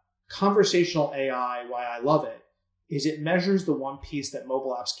 Conversational AI, why I love it, is it measures the one piece that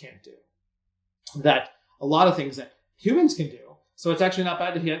mobile apps can't do. That a lot of things that humans can do. So it's actually not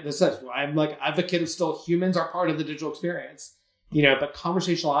bad to hear this says, I'm advocate of still humans are part of the digital experience. But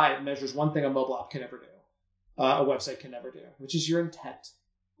conversational AI measures one thing a mobile app can never do. A website can never do, which is your intent.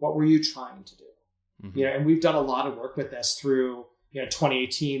 What were you trying to do? Mm-hmm. And we've done a lot of work with this through,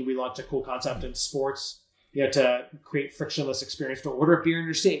 2018, we launched a cool concept in sports, to create frictionless experience to order a beer in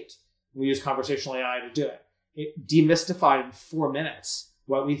your state. We use conversational AI to do it. It demystified in 4 minutes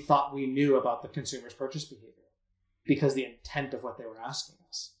what we thought we knew about the consumer's purchase behavior because the intent of what they were asking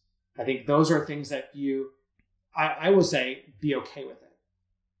us. I think those are things that I will say, be okay with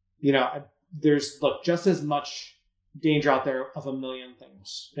it. There's just as much danger out there of a million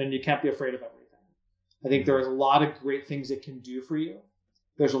things, and you can't be afraid of everything. I think there's a lot of great things it can do for you.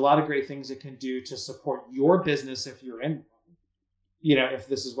 There's a lot of great things it can do to support your business if you're in one, if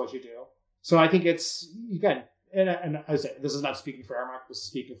this is what you do. So I think it's, again, and I say, this is not speaking for Aramark, this is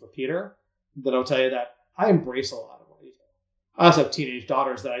speaking for Peter, that I'll tell you that I embrace a lot of what you do. I also have teenage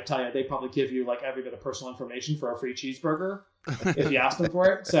daughters that I tell you, they probably give you every bit of personal information for a free cheeseburger if you ask them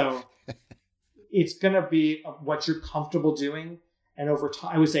for it. So it's going to be what you're comfortable doing. And over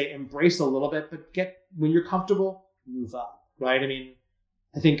time, I would say embrace a little bit, but when you're comfortable, move up, right? I mean,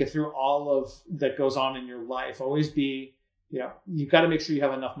 I think through all of that goes on in your life, always be, you've got to make sure you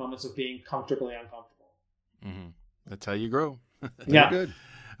have enough moments of being comfortably uncomfortable. Mm-hmm. That's how you grow. Yeah. Good.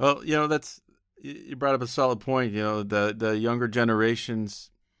 Well, you brought up a solid point. The younger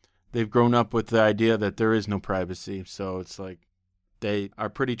generations, they've grown up with the idea that there is no privacy. So it's they are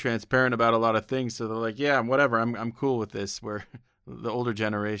pretty transparent about a lot of things. So they're yeah, whatever, I'm cool with this. Where the older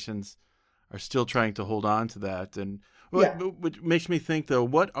generations are still trying to hold on to that. And which makes me think, though,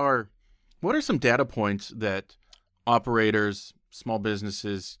 what are some data points that operators, small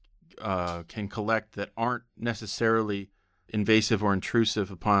businesses can collect that aren't necessarily invasive or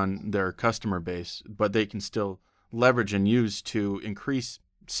intrusive upon their customer base, but they can still leverage and use to increase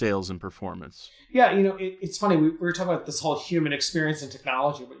sales and performance? Yeah, it's funny. We were talking about this whole human experience and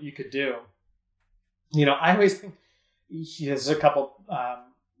technology, what you could do. I always think there's a couple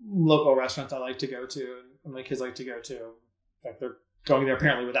local restaurants I like to go to, and my kids like to go to. In fact, they're going there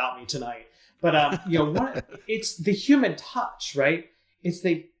apparently without me tonight. But it's the human touch, right? It's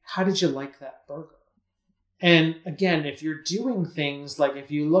how did you like that burger? And again, if you're doing things if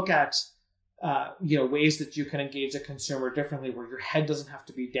you look at ways that you can engage a consumer differently, where your head doesn't have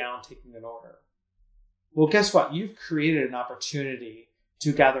to be down taking an order. Well, guess what? You've created an opportunity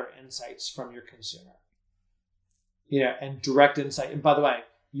to gather insights from your consumer. And direct insight. And by the way,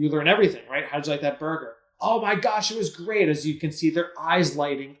 you learn everything, right? How'd you like that burger? Oh my gosh, it was great. As you can see, their eyes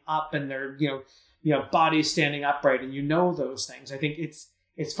lighting up and their, bodies standing upright, and those things. I think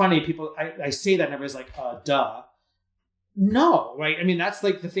it's funny. People, I say that and everybody's like, duh. No, right? I mean, that's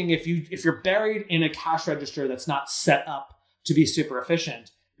like the thing. If you're buried in a cash register that's not set up to be super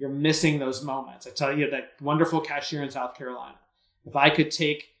efficient, you're missing those moments. I tell you, that wonderful cashier in South Carolina, if I could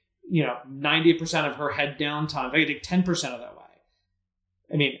take, 90% of her head downtime, if I could take 10% of that away,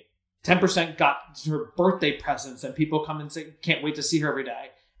 I mean, 10% got her birthday presents and people come and say, can't wait to see her every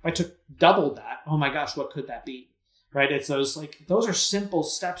day. If I took double that, oh my gosh, what could that be? Right? It's those are simple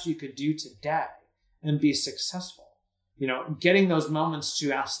steps you could do today and be successful. Getting those moments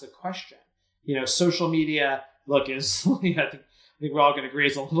to ask the question. Social media, look, is, I think we're all going to agree,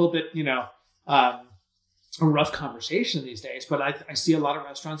 it's a little bit, a rough conversation these days, but I see a lot of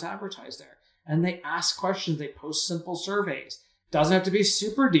restaurants advertise there, and they ask questions, they post simple surveys. Doesn't have to be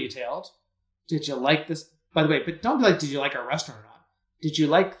super detailed. Did you like this? By the way, but don't be like, did you like our restaurant or not? Did you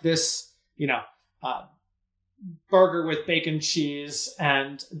like this, burger with bacon, cheese,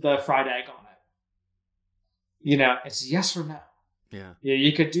 and the fried egg on it? It's yes or no. Yeah.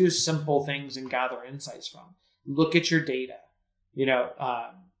 You could do simple things and gather insights from. Look at your data,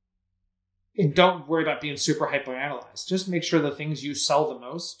 and don't worry about being super hyper-analyzed. Just make sure the things you sell the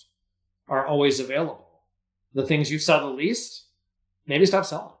most are always available. The things you sell the least, maybe stop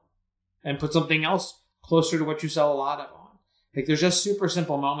selling and put something else closer to what you sell a lot of on. Like, there's just super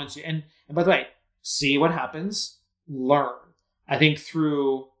simple moments. And by the way, see what happens, learn. I think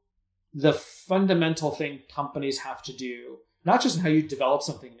through the fundamental thing companies have to do, not just in how you develop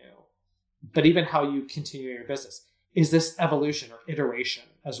something new, but even how you continue your business, is this evolution or iteration,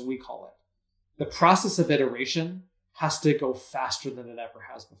 as we call it. The process of iteration has to go faster than it ever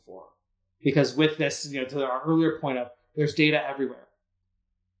has before. Because with this, to our earlier point of, there's data everywhere.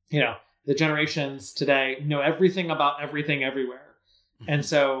 The generations today know everything about everything everywhere. And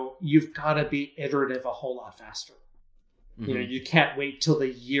so you've got to be iterative a whole lot faster. Mm-hmm. You can't wait till the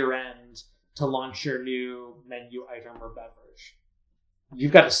year end to launch your new menu item or beverage.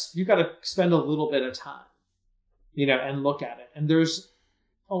 You've got to spend a little bit of time, and look at it. And there's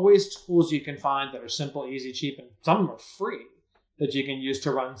always tools you can find that are simple, easy, cheap, and some of them are free that you can use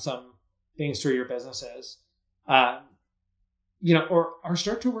to run some things through your businesses. Or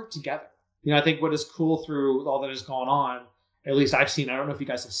start to work together. I think what is cool through all that has gone on, at least I've seen, I don't know if you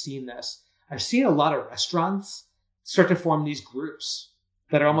guys have seen this, I've seen a lot of restaurants start to form these groups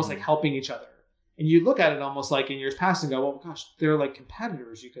that are almost like helping each other. And you look at it almost like in years past and go, well, gosh, they're like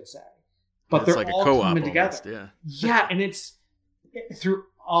competitors, you could say. But they're like all coming together. Almost, yeah. And it's through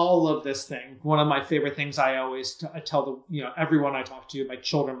all of this thing. One of my favorite things I always tell everyone I talk to, my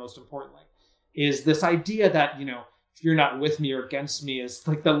children most importantly, is this idea that, if you're not with me or against me is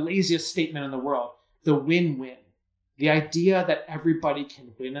like the laziest statement in the world. The win-win. The idea that everybody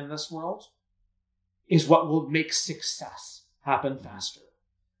can win in this world is what will make success happen faster.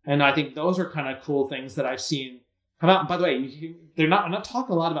 And I think those are kind of cool things that I've seen come out. And by the way, I'm not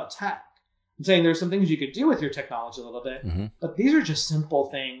talking a lot about tech. I'm saying there's some things you could do with your technology a little bit, but these are just simple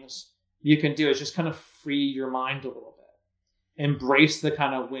things you can do. Is just kind of free your mind a little bit. Embrace the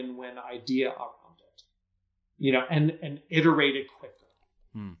kind of win-win idea around it, and iterate it quicker.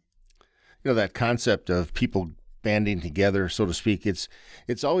 That concept of people banding together, so to speak, it's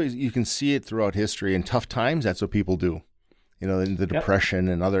always, you can see it throughout history. In tough times, that's what people do. In the Depression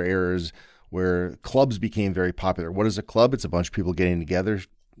and other eras where clubs became very popular. What is a club? It's a bunch of people getting together,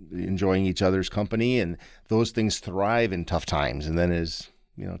 enjoying each other's company, and those things thrive in tough times. And then, as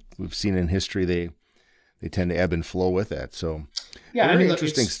we've seen in history, they tend to ebb and flow with that. So, very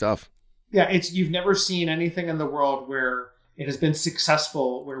interesting stuff. Yeah, you've never seen anything in the world where it has been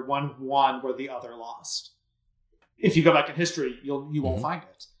successful, where one won, where the other lost. If you go back in history, you won't find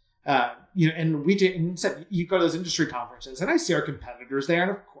it. And we did. And you go to those industry conferences, and I see our competitors there,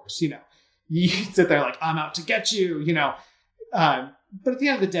 and of course, you sit there like, I'm out to get you, But at the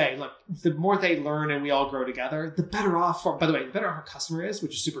end of the day, look, the more they learn and we all grow together, the better off. By the way, the better our customer is,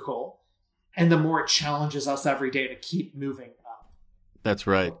 which is super cool, and the more it challenges us every day to keep moving up. That's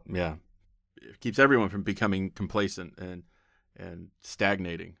right. Yeah, it keeps everyone from becoming complacent and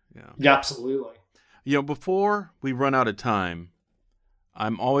stagnating. Yeah, absolutely. Before we run out of time,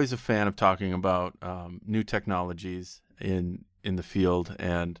 I'm always a fan of talking about new technologies in the field,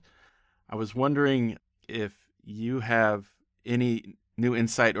 and I was wondering if you have any new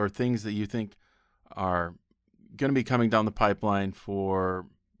insight or things that you think are going to be coming down the pipeline for,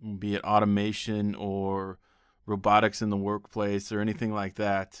 be it automation or robotics in the workplace or anything like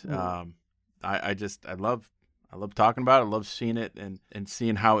that. I I love talking about it. I love seeing it and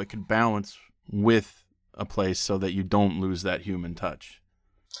seeing how it could balance with a place so that you don't lose that human touch.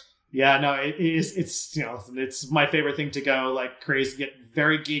 Yeah, no, it is. It's, it's my favorite thing to go like crazy, get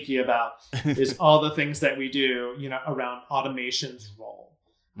very geeky about is all the things that we do, around automation's role.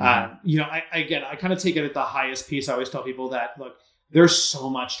 Mm-hmm. I kind of take it at the highest piece. I always tell people that, look, there's so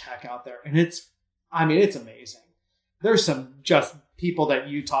much tech out there, and it's amazing. There's some just people that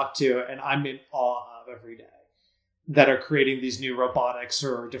you talk to and I'm in awe of every day that are creating these new robotics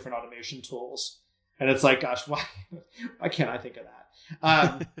or different automation tools. And it's like, gosh, why can't I think of that?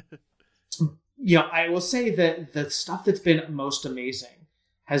 I will say that the stuff that's been most amazing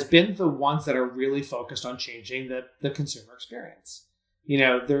has been the ones that are really focused on changing the consumer experience.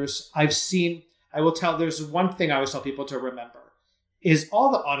 There's one thing I always tell people to remember is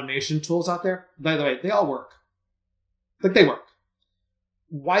all the automation tools out there, by the way, they all work. Like, they work.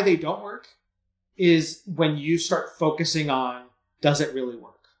 Why they don't work is when you start focusing on, does it really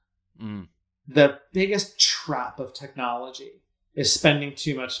work? Mm. The biggest trap of technology is spending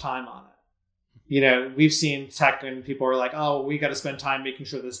too much time on it. We've seen tech and people are like, oh, we got to spend time making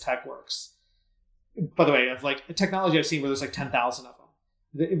sure this tech works. By the way, of like technology I've seen where there's like 10,000 of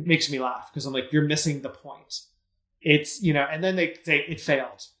them. It makes me laugh because I'm like, you're missing the point. It's, and then they say it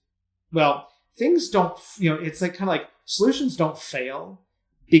failed. Well, things don't, it's like kind of like solutions don't fail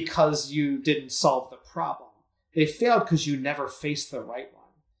because you didn't solve the problem. They failed because you never faced the right one.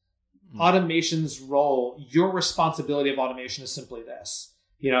 Mm. Automation's role, your responsibility of automation is simply this.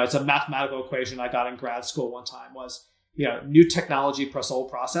 It's a mathematical equation I got in grad school one time was, new technology plus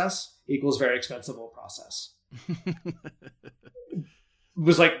old process equals very expensive old process. It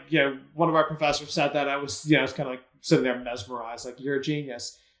was like, one of our professors said that. I was kind of like sitting there mesmerized, like, you're a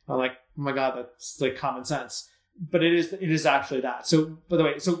genius. I'm like, oh my God, that's like common sense. But it is actually that. So, by the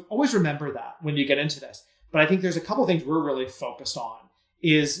way, so always remember that when you get into this. But I think there's a couple of things we're really focused on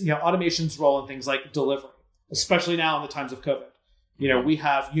is, automation's role in things like delivery, especially now in the times of COVID. We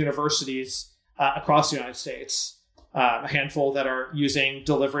have universities across the United States, a handful that are using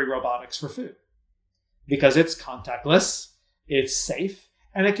delivery robotics for food because it's contactless, it's safe,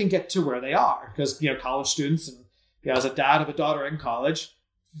 and it can get to where they are. Because, college students and as a dad of a daughter in college,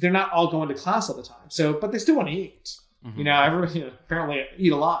 they're not all going to class all the time. So, but they still want to eat. Mm-hmm. Everybody apparently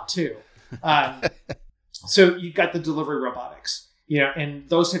eat a lot too. So you got the delivery robotics, and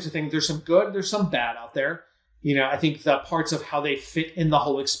those types of things. There's some good, there's some bad out there. I think the parts of how they fit in the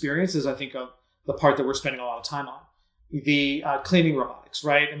whole experience is, I think, the part that we're spending a lot of time on. The cleaning robotics,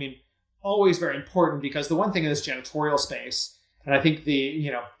 right? Always very important because the one thing in this janitorial space, and I think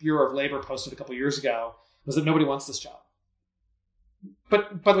the Bureau of Labor posted a couple of years ago, was that nobody wants this job.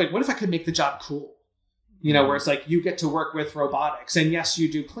 But by the way, what if I could make the job cool? Where it's like you get to work with robotics, and yes,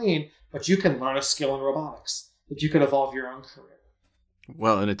 you do clean, but you can learn a skill in robotics that you could evolve your own career.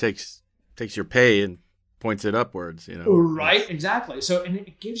 Well, and it takes your pay and points it upwards, Right, exactly. So, and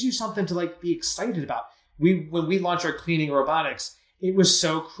it gives you something to like be excited about. When we launched our cleaning robotics, it was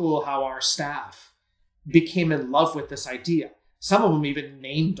so cool how our staff became in love with this idea. Some of them even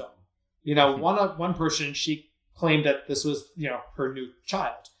named them. One person, she claimed that this was, her new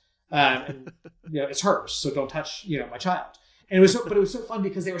child. And it's hers, so don't touch, my child. And it was so fun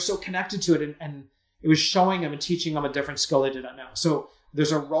because they were so connected to it, and it was showing them and teaching them a different skill they did not know. So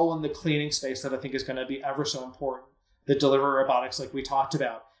there's a role in the cleaning space that I think is going to be ever so important. The delivery robotics, like we talked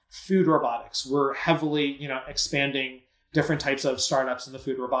about, food robotics. We're heavily, expanding different types of startups in the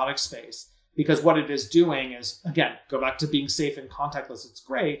food robotics space because what it is doing is, again, go back to being safe and contactless. It's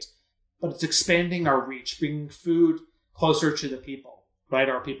great, but it's expanding our reach, bringing food closer to the people, right?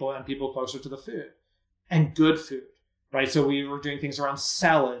 Our people and people closer to the food and good food, right? So we were doing things around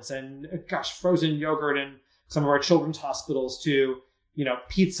salads and, frozen yogurt in some of our children's hospitals to,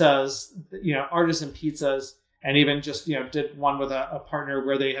 pizzas, artisan pizzas, and even just, did one with a partner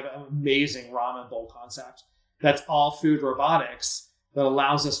where they have an amazing ramen bowl concept. That's all food robotics that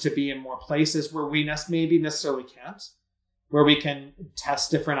allows us to be in more places where we maybe necessarily can't, where we can test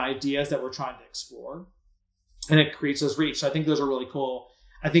different ideas that we're trying to explore. And it creates this reach. So I think those are really cool.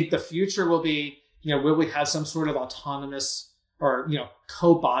 I think the future will be, will we have some sort of autonomous or,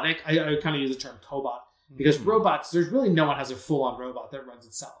 cobotic? I kind of use the term cobot because robots, there's really no one has a full-on robot that runs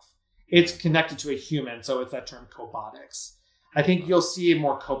itself. It's connected to a human, so it's that term cobotics. I think you'll see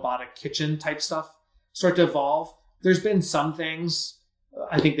more cobotic kitchen type stuff start to evolve. There's been some things,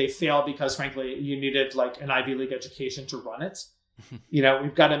 I think they fail because, frankly, you needed like an Ivy League education to run it.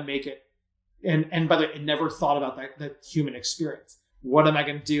 We've got to make it. And by the way, I never thought about that human experience. What am I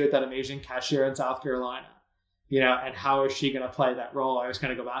going to do with that amazing cashier in South Carolina? And how is she going to play that role? I always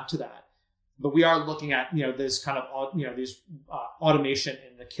kind of go back to that. But we are looking at, this kind of, these automation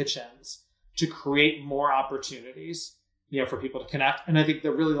in the kitchens to create more opportunities, for people to connect. And I think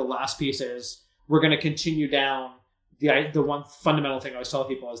that really the last piece is we're going to continue down the one fundamental thing I always tell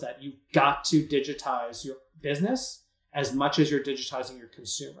people is that you've got to digitize your business as much as you're digitizing your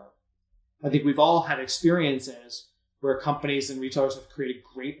consumer. I think we've all had experiences where companies and retailers have created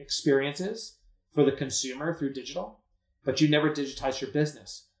great experiences for the consumer through digital, but you never digitize your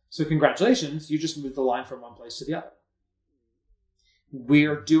business. So congratulations, you just moved the line from one place to the other.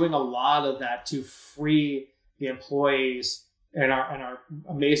 We're doing a lot of that to free the employees and our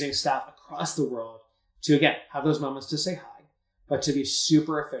amazing staff across the world to, again, have those moments to say hi, but to be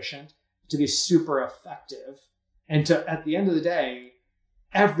super efficient, to be super effective, and to, at the end of the day,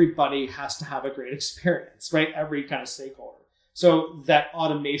 everybody has to have a great experience, right? Every kind of stakeholder. So that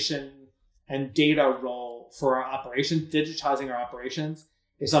automation and data role for our operations, digitizing our operations,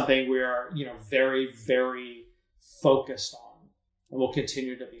 is something we are, very, very focused on, and will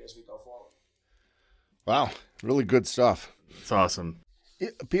continue to be as we go forward. Wow, really good stuff. It's awesome.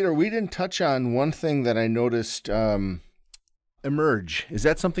 Peter, we didn't touch on one thing that I noticed, Emerge. Is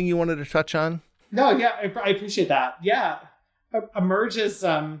that something you wanted to touch on? No, yeah, I appreciate that. Yeah. Emerge is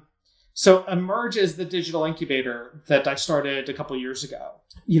Emerge is the digital incubator that I started a couple of years ago.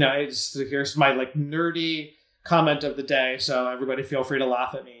 Here's my nerdy comment of the day, so everybody feel free to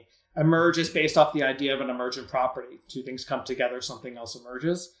laugh at me. Emerge is based off the idea of an emergent property. Two things come together, something else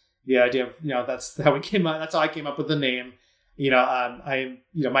emerges. The idea of, that's how we came up. That's how I came up with the name.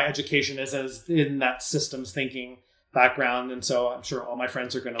 My education is as in that systems thinking background, and so I'm sure all my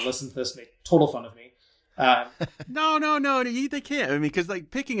friends are going to listen to this, make total fun of me. No, they can't. I mean, because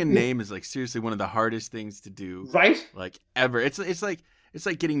picking a name is seriously one of the hardest things to do, right? Ever. It's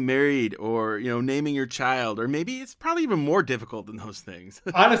like getting married or naming your child, or maybe it's probably even more difficult than those things.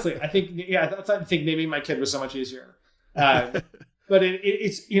 Honestly, I think naming my kid was so much easier. But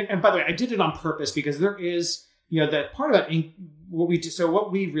it's and by the way, I did it on purpose because there is that part about what we do. So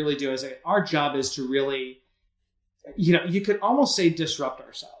what we really do is our job is to really, you could almost say disrupt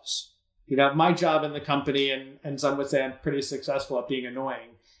ourselves. My job in the company, and some would say I'm pretty successful at being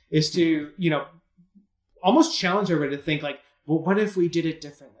annoying, is to, almost challenge everybody to think well, what if we did it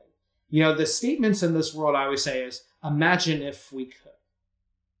differently? The statements in this world I always say is, imagine if we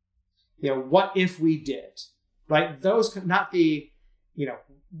could. What if we did? Right? Those, not the,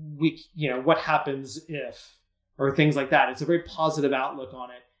 what happens if, or things like that. It's a very positive outlook on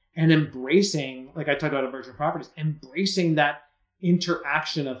it. And embracing, like I talked about emergent properties, embracing that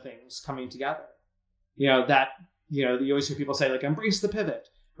interaction of things coming together. You always hear people say embrace the pivot,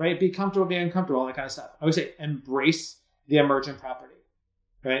 right? Be comfortable, be uncomfortable, all that kind of stuff. I always say embrace the emergent property,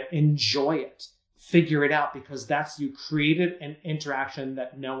 right? Enjoy it, figure it out, because you created an interaction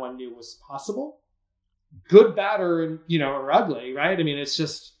that no one knew was possible. Good, bad, or ugly, right? I mean, it's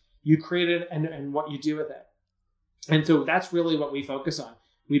just you created and what you do with it. And so that's really what we focus on.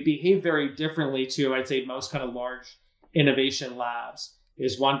 We behave very differently to, I'd say, most kind of large innovation labs.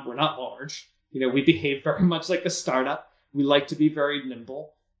 Is one, we're not large. We behave very much like a startup. We like to be very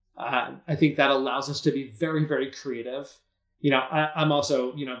nimble. I think that allows us to be very, very creative. I'm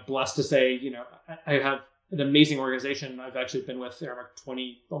also, blessed to say, I have an amazing organization. I've actually been with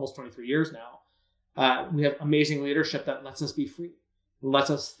Aramark almost 23 years now. We have amazing leadership that lets us be free, lets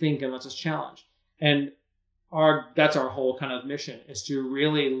us think, and lets us challenge. And that's our whole kind of mission, is to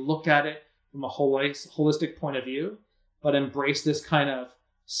really look at it from a holistic point of view, but embrace this kind of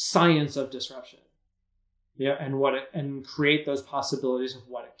science of disruption, and create those possibilities of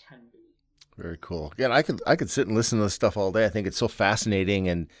what it can be. Very cool. Again, I could sit and listen to this stuff all day. I think it's so fascinating,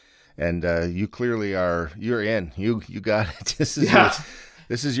 and you clearly you're in. You got it. This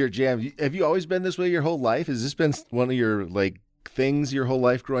is your jam. Have you always been this way your whole life? Has this been one of your things your whole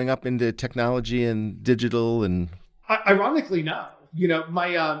life, growing up into technology and digital? And ironically, no.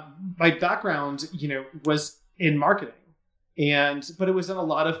 My background, was in marketing, but it was in a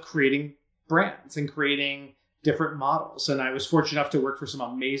lot of creating brands and creating different models. And I was fortunate enough to work for some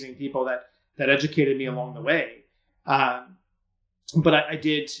amazing people that educated me along the way. But I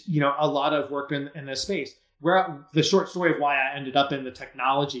did, a lot of work in this space. Where the short story of why I ended up in the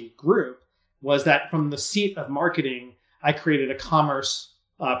technology group was that from the seat of marketing, I created a commerce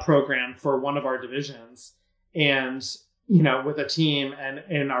program for one of our divisions, and with a team. And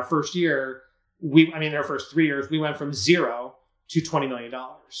in our first year, our first 3 years, we went from 0 to $20 million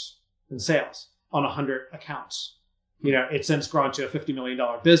in sales on 100 accounts. It's since grown to a $50 million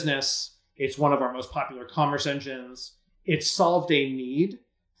business. It's one of our most popular commerce engines. It solved a need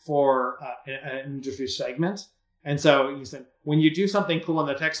for an industry segment. And so he said, when you do something cool in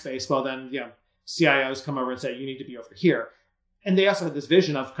the tech space, well, then, CIOs come over and say, you need to be over here. And they also had this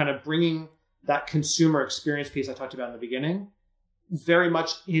vision of kind of bringing that consumer experience piece I talked about in the beginning, very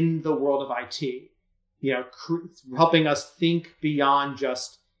much in the world of IT, helping us think beyond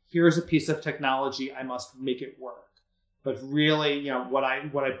just, here's a piece of technology, I must make it work. But really, what I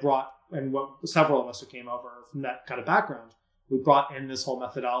brought, and what several of us who came over from that kind of background, we brought in this whole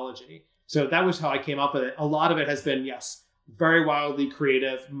methodology. So that was how I came up with it. A lot of it has been, yes, very wildly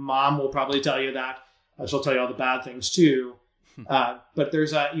creative. Mom will probably tell you that. She'll tell you all the bad things too. But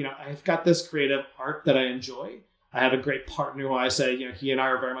there's I've got this creative art that I enjoy. I have a great partner who I say, he and I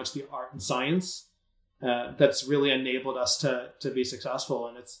are very much the art and science that's really enabled us to be successful.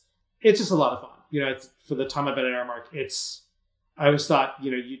 And it's just a lot of fun. It's, for the time I've been at Aramark, I always thought,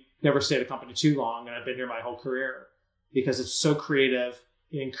 you never stay at a company too long. And I've been here my whole career because it's so creative.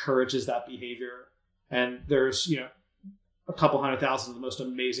 It encourages that behavior. And there's, a couple 100,000 of the most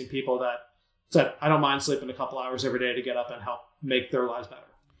amazing people that said, I don't mind sleeping a couple hours every day to get up and help make their lives better.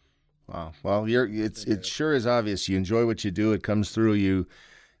 Wow. Well, it sure is obvious. You enjoy what you do. It comes through. You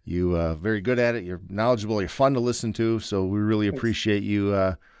very good at it. You're knowledgeable. You're fun to listen to. So we really appreciate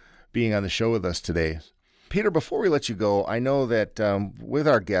you being on the show with us today. Peter, before we let you go, I know that with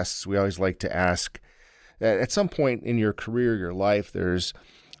our guests, we always like to ask that at some point in your career, your life, there's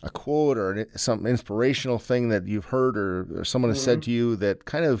a quote or some inspirational thing that you've heard or someone has said to you that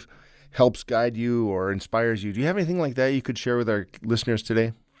kind of helps guide you or inspires you. Do you have anything like that you could share with our listeners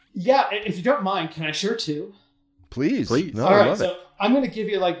today? Yeah, if you don't mind, can I share two? Please. No, all right, so I'm going to give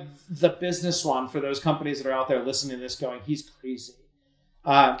you the business one for those companies that are out there listening to this going, he's crazy.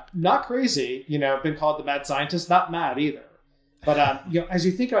 Not crazy, been called the mad scientist, not mad either. But, as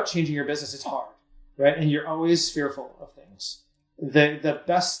you think about changing your business, it's hard, right? And you're always fearful of things. The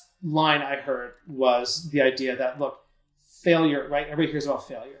best line I heard was the idea that, look, failure, right? Everybody hears about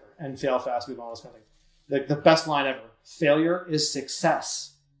failure and fail fast, move on, all those kind of things. The best line ever, failure is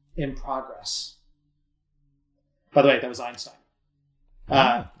success in progress. By the way, that was Einstein.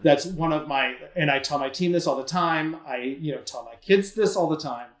 That's one of and I tell my team this all the time. I, tell my kids this all the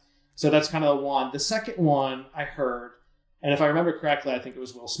time. So that's kind of the one. The second one I heard, and if I remember correctly, I think it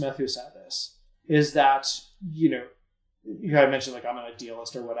was Will Smith who said this, is that, I mentioned I'm an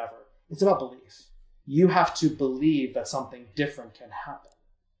idealist or whatever. It's about belief. You have to believe that something different can happen.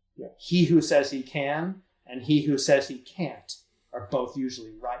 He who says he can and he who says he can't are both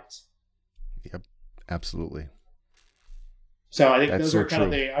usually right. Yep, absolutely. So I think those are kind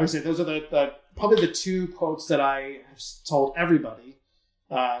of I would say those are the probably the two quotes that I have told everybody.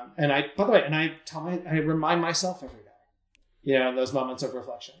 And I remind myself every day, in those moments of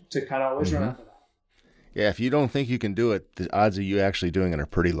reflection to kind of always remember that. Yeah, if you don't think you can do it, the odds of you actually doing it are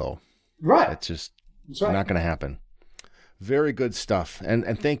pretty low. Right. It's just not going to happen. Very good stuff.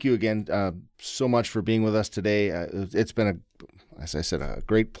 And thank you again so much for being with us today. It's been, as I said, a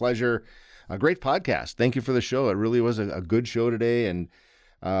great pleasure, a great podcast. Thank you for the show. It really was a good show today, and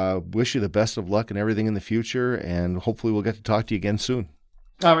wish you the best of luck and everything in the future. And hopefully we'll get to talk to you again soon.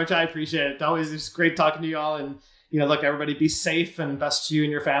 Oh, Rich, I appreciate it. Always it's great talking to you all. And, look, everybody be safe and best to you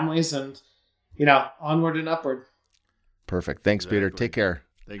and your families. And, onward and upward. Perfect. Thanks, Peter. Take care.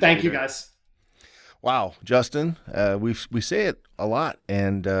 Thank you, guys. Wow, Justin, we say it a lot,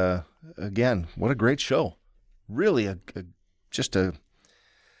 and again, what a great show! Really, an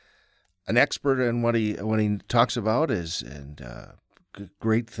expert in what he talks about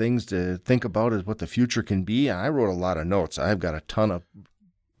great things to think about is what the future can be. I wrote a lot of notes. I've got a ton of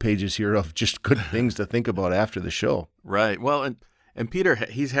pages here of just good things to think about after the show. Right. Well, and Peter,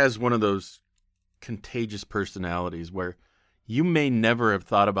 he has one of those contagious personalities where you may never have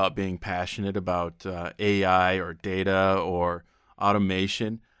thought about being passionate about AI or data or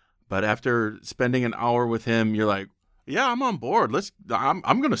automation, but after spending an hour with him, you're like, yeah, I'm on board. I'm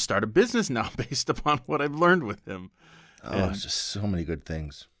going to start a business now based upon what I've learned with him. It's just so many good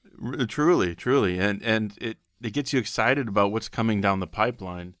things. Truly. And it gets you excited about what's coming down the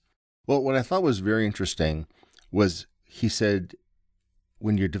pipeline. Well, what I thought was very interesting was he said,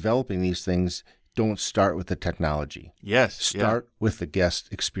 when you're developing these things, don't start with the technology. Yes. Start with the guest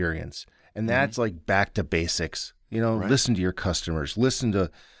experience. And that's like back to basics. Right. Listen to your customers,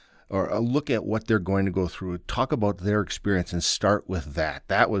 or look at what they're going to go through, talk about their experience and start with that.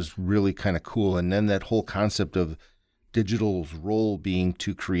 That was really kind of cool. And then that whole concept of digital's role being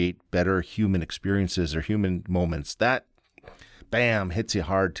to create better human experiences or human moments, that, bam, hits you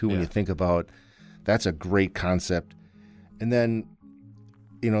hard too when you think about that's a great concept. And then,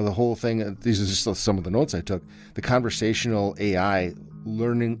 the whole thing, these are just some of the notes I took, the conversational AI,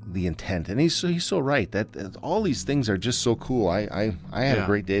 learning the intent. And he's so right. That all these things are just so cool. I had a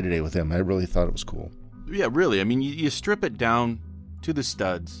great day today with him. I really thought it was cool. Yeah, really. I mean, you strip it down to the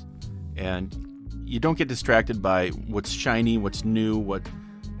studs, and you don't get distracted by what's shiny, what's new,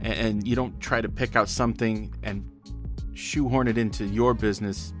 and you don't try to pick out something and shoehorn it into your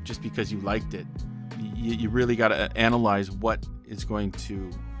business just because you liked it. You really got to analyze what is going to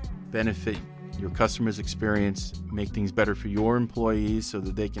benefit your customer's experience, make things better for your employees so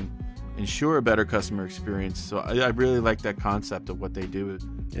that they can ensure a better customer experience. So I really like that concept of what they do.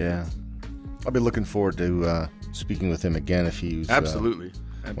 Yeah. I'll be looking forward to speaking with him again if he Absolutely.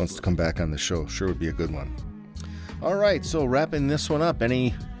 Wants to come back on the show. Sure would be a good one. All right, so wrapping this one up,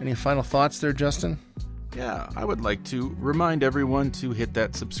 any final thoughts there, Justin? Yeah, I would like to remind everyone to hit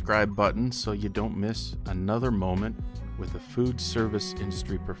that subscribe button so you don't miss another moment with a food service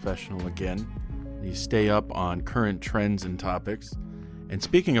industry professional again. You stay up on current trends and topics. And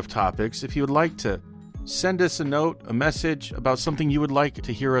speaking of topics, if you would like to send us a note, a message about something you would like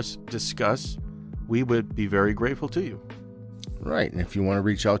to hear us discuss, we would be very grateful to you. Right, and if you want to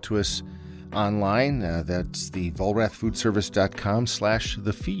reach out to us online, that's the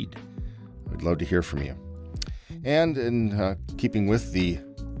vollrathfoodservice.com/thefeed. We'd love to hear from you. And in keeping with the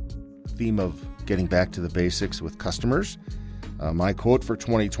theme of getting back to the basics with customers, my quote for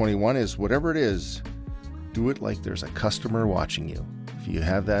 2021 is, whatever it is, do it like there's a customer watching you. If you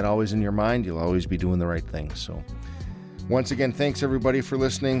have that always in your mind, you'll always be doing the right thing. So once again, thanks everybody for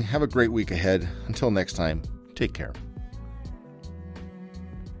listening. Have a great week ahead. Until next time, take care.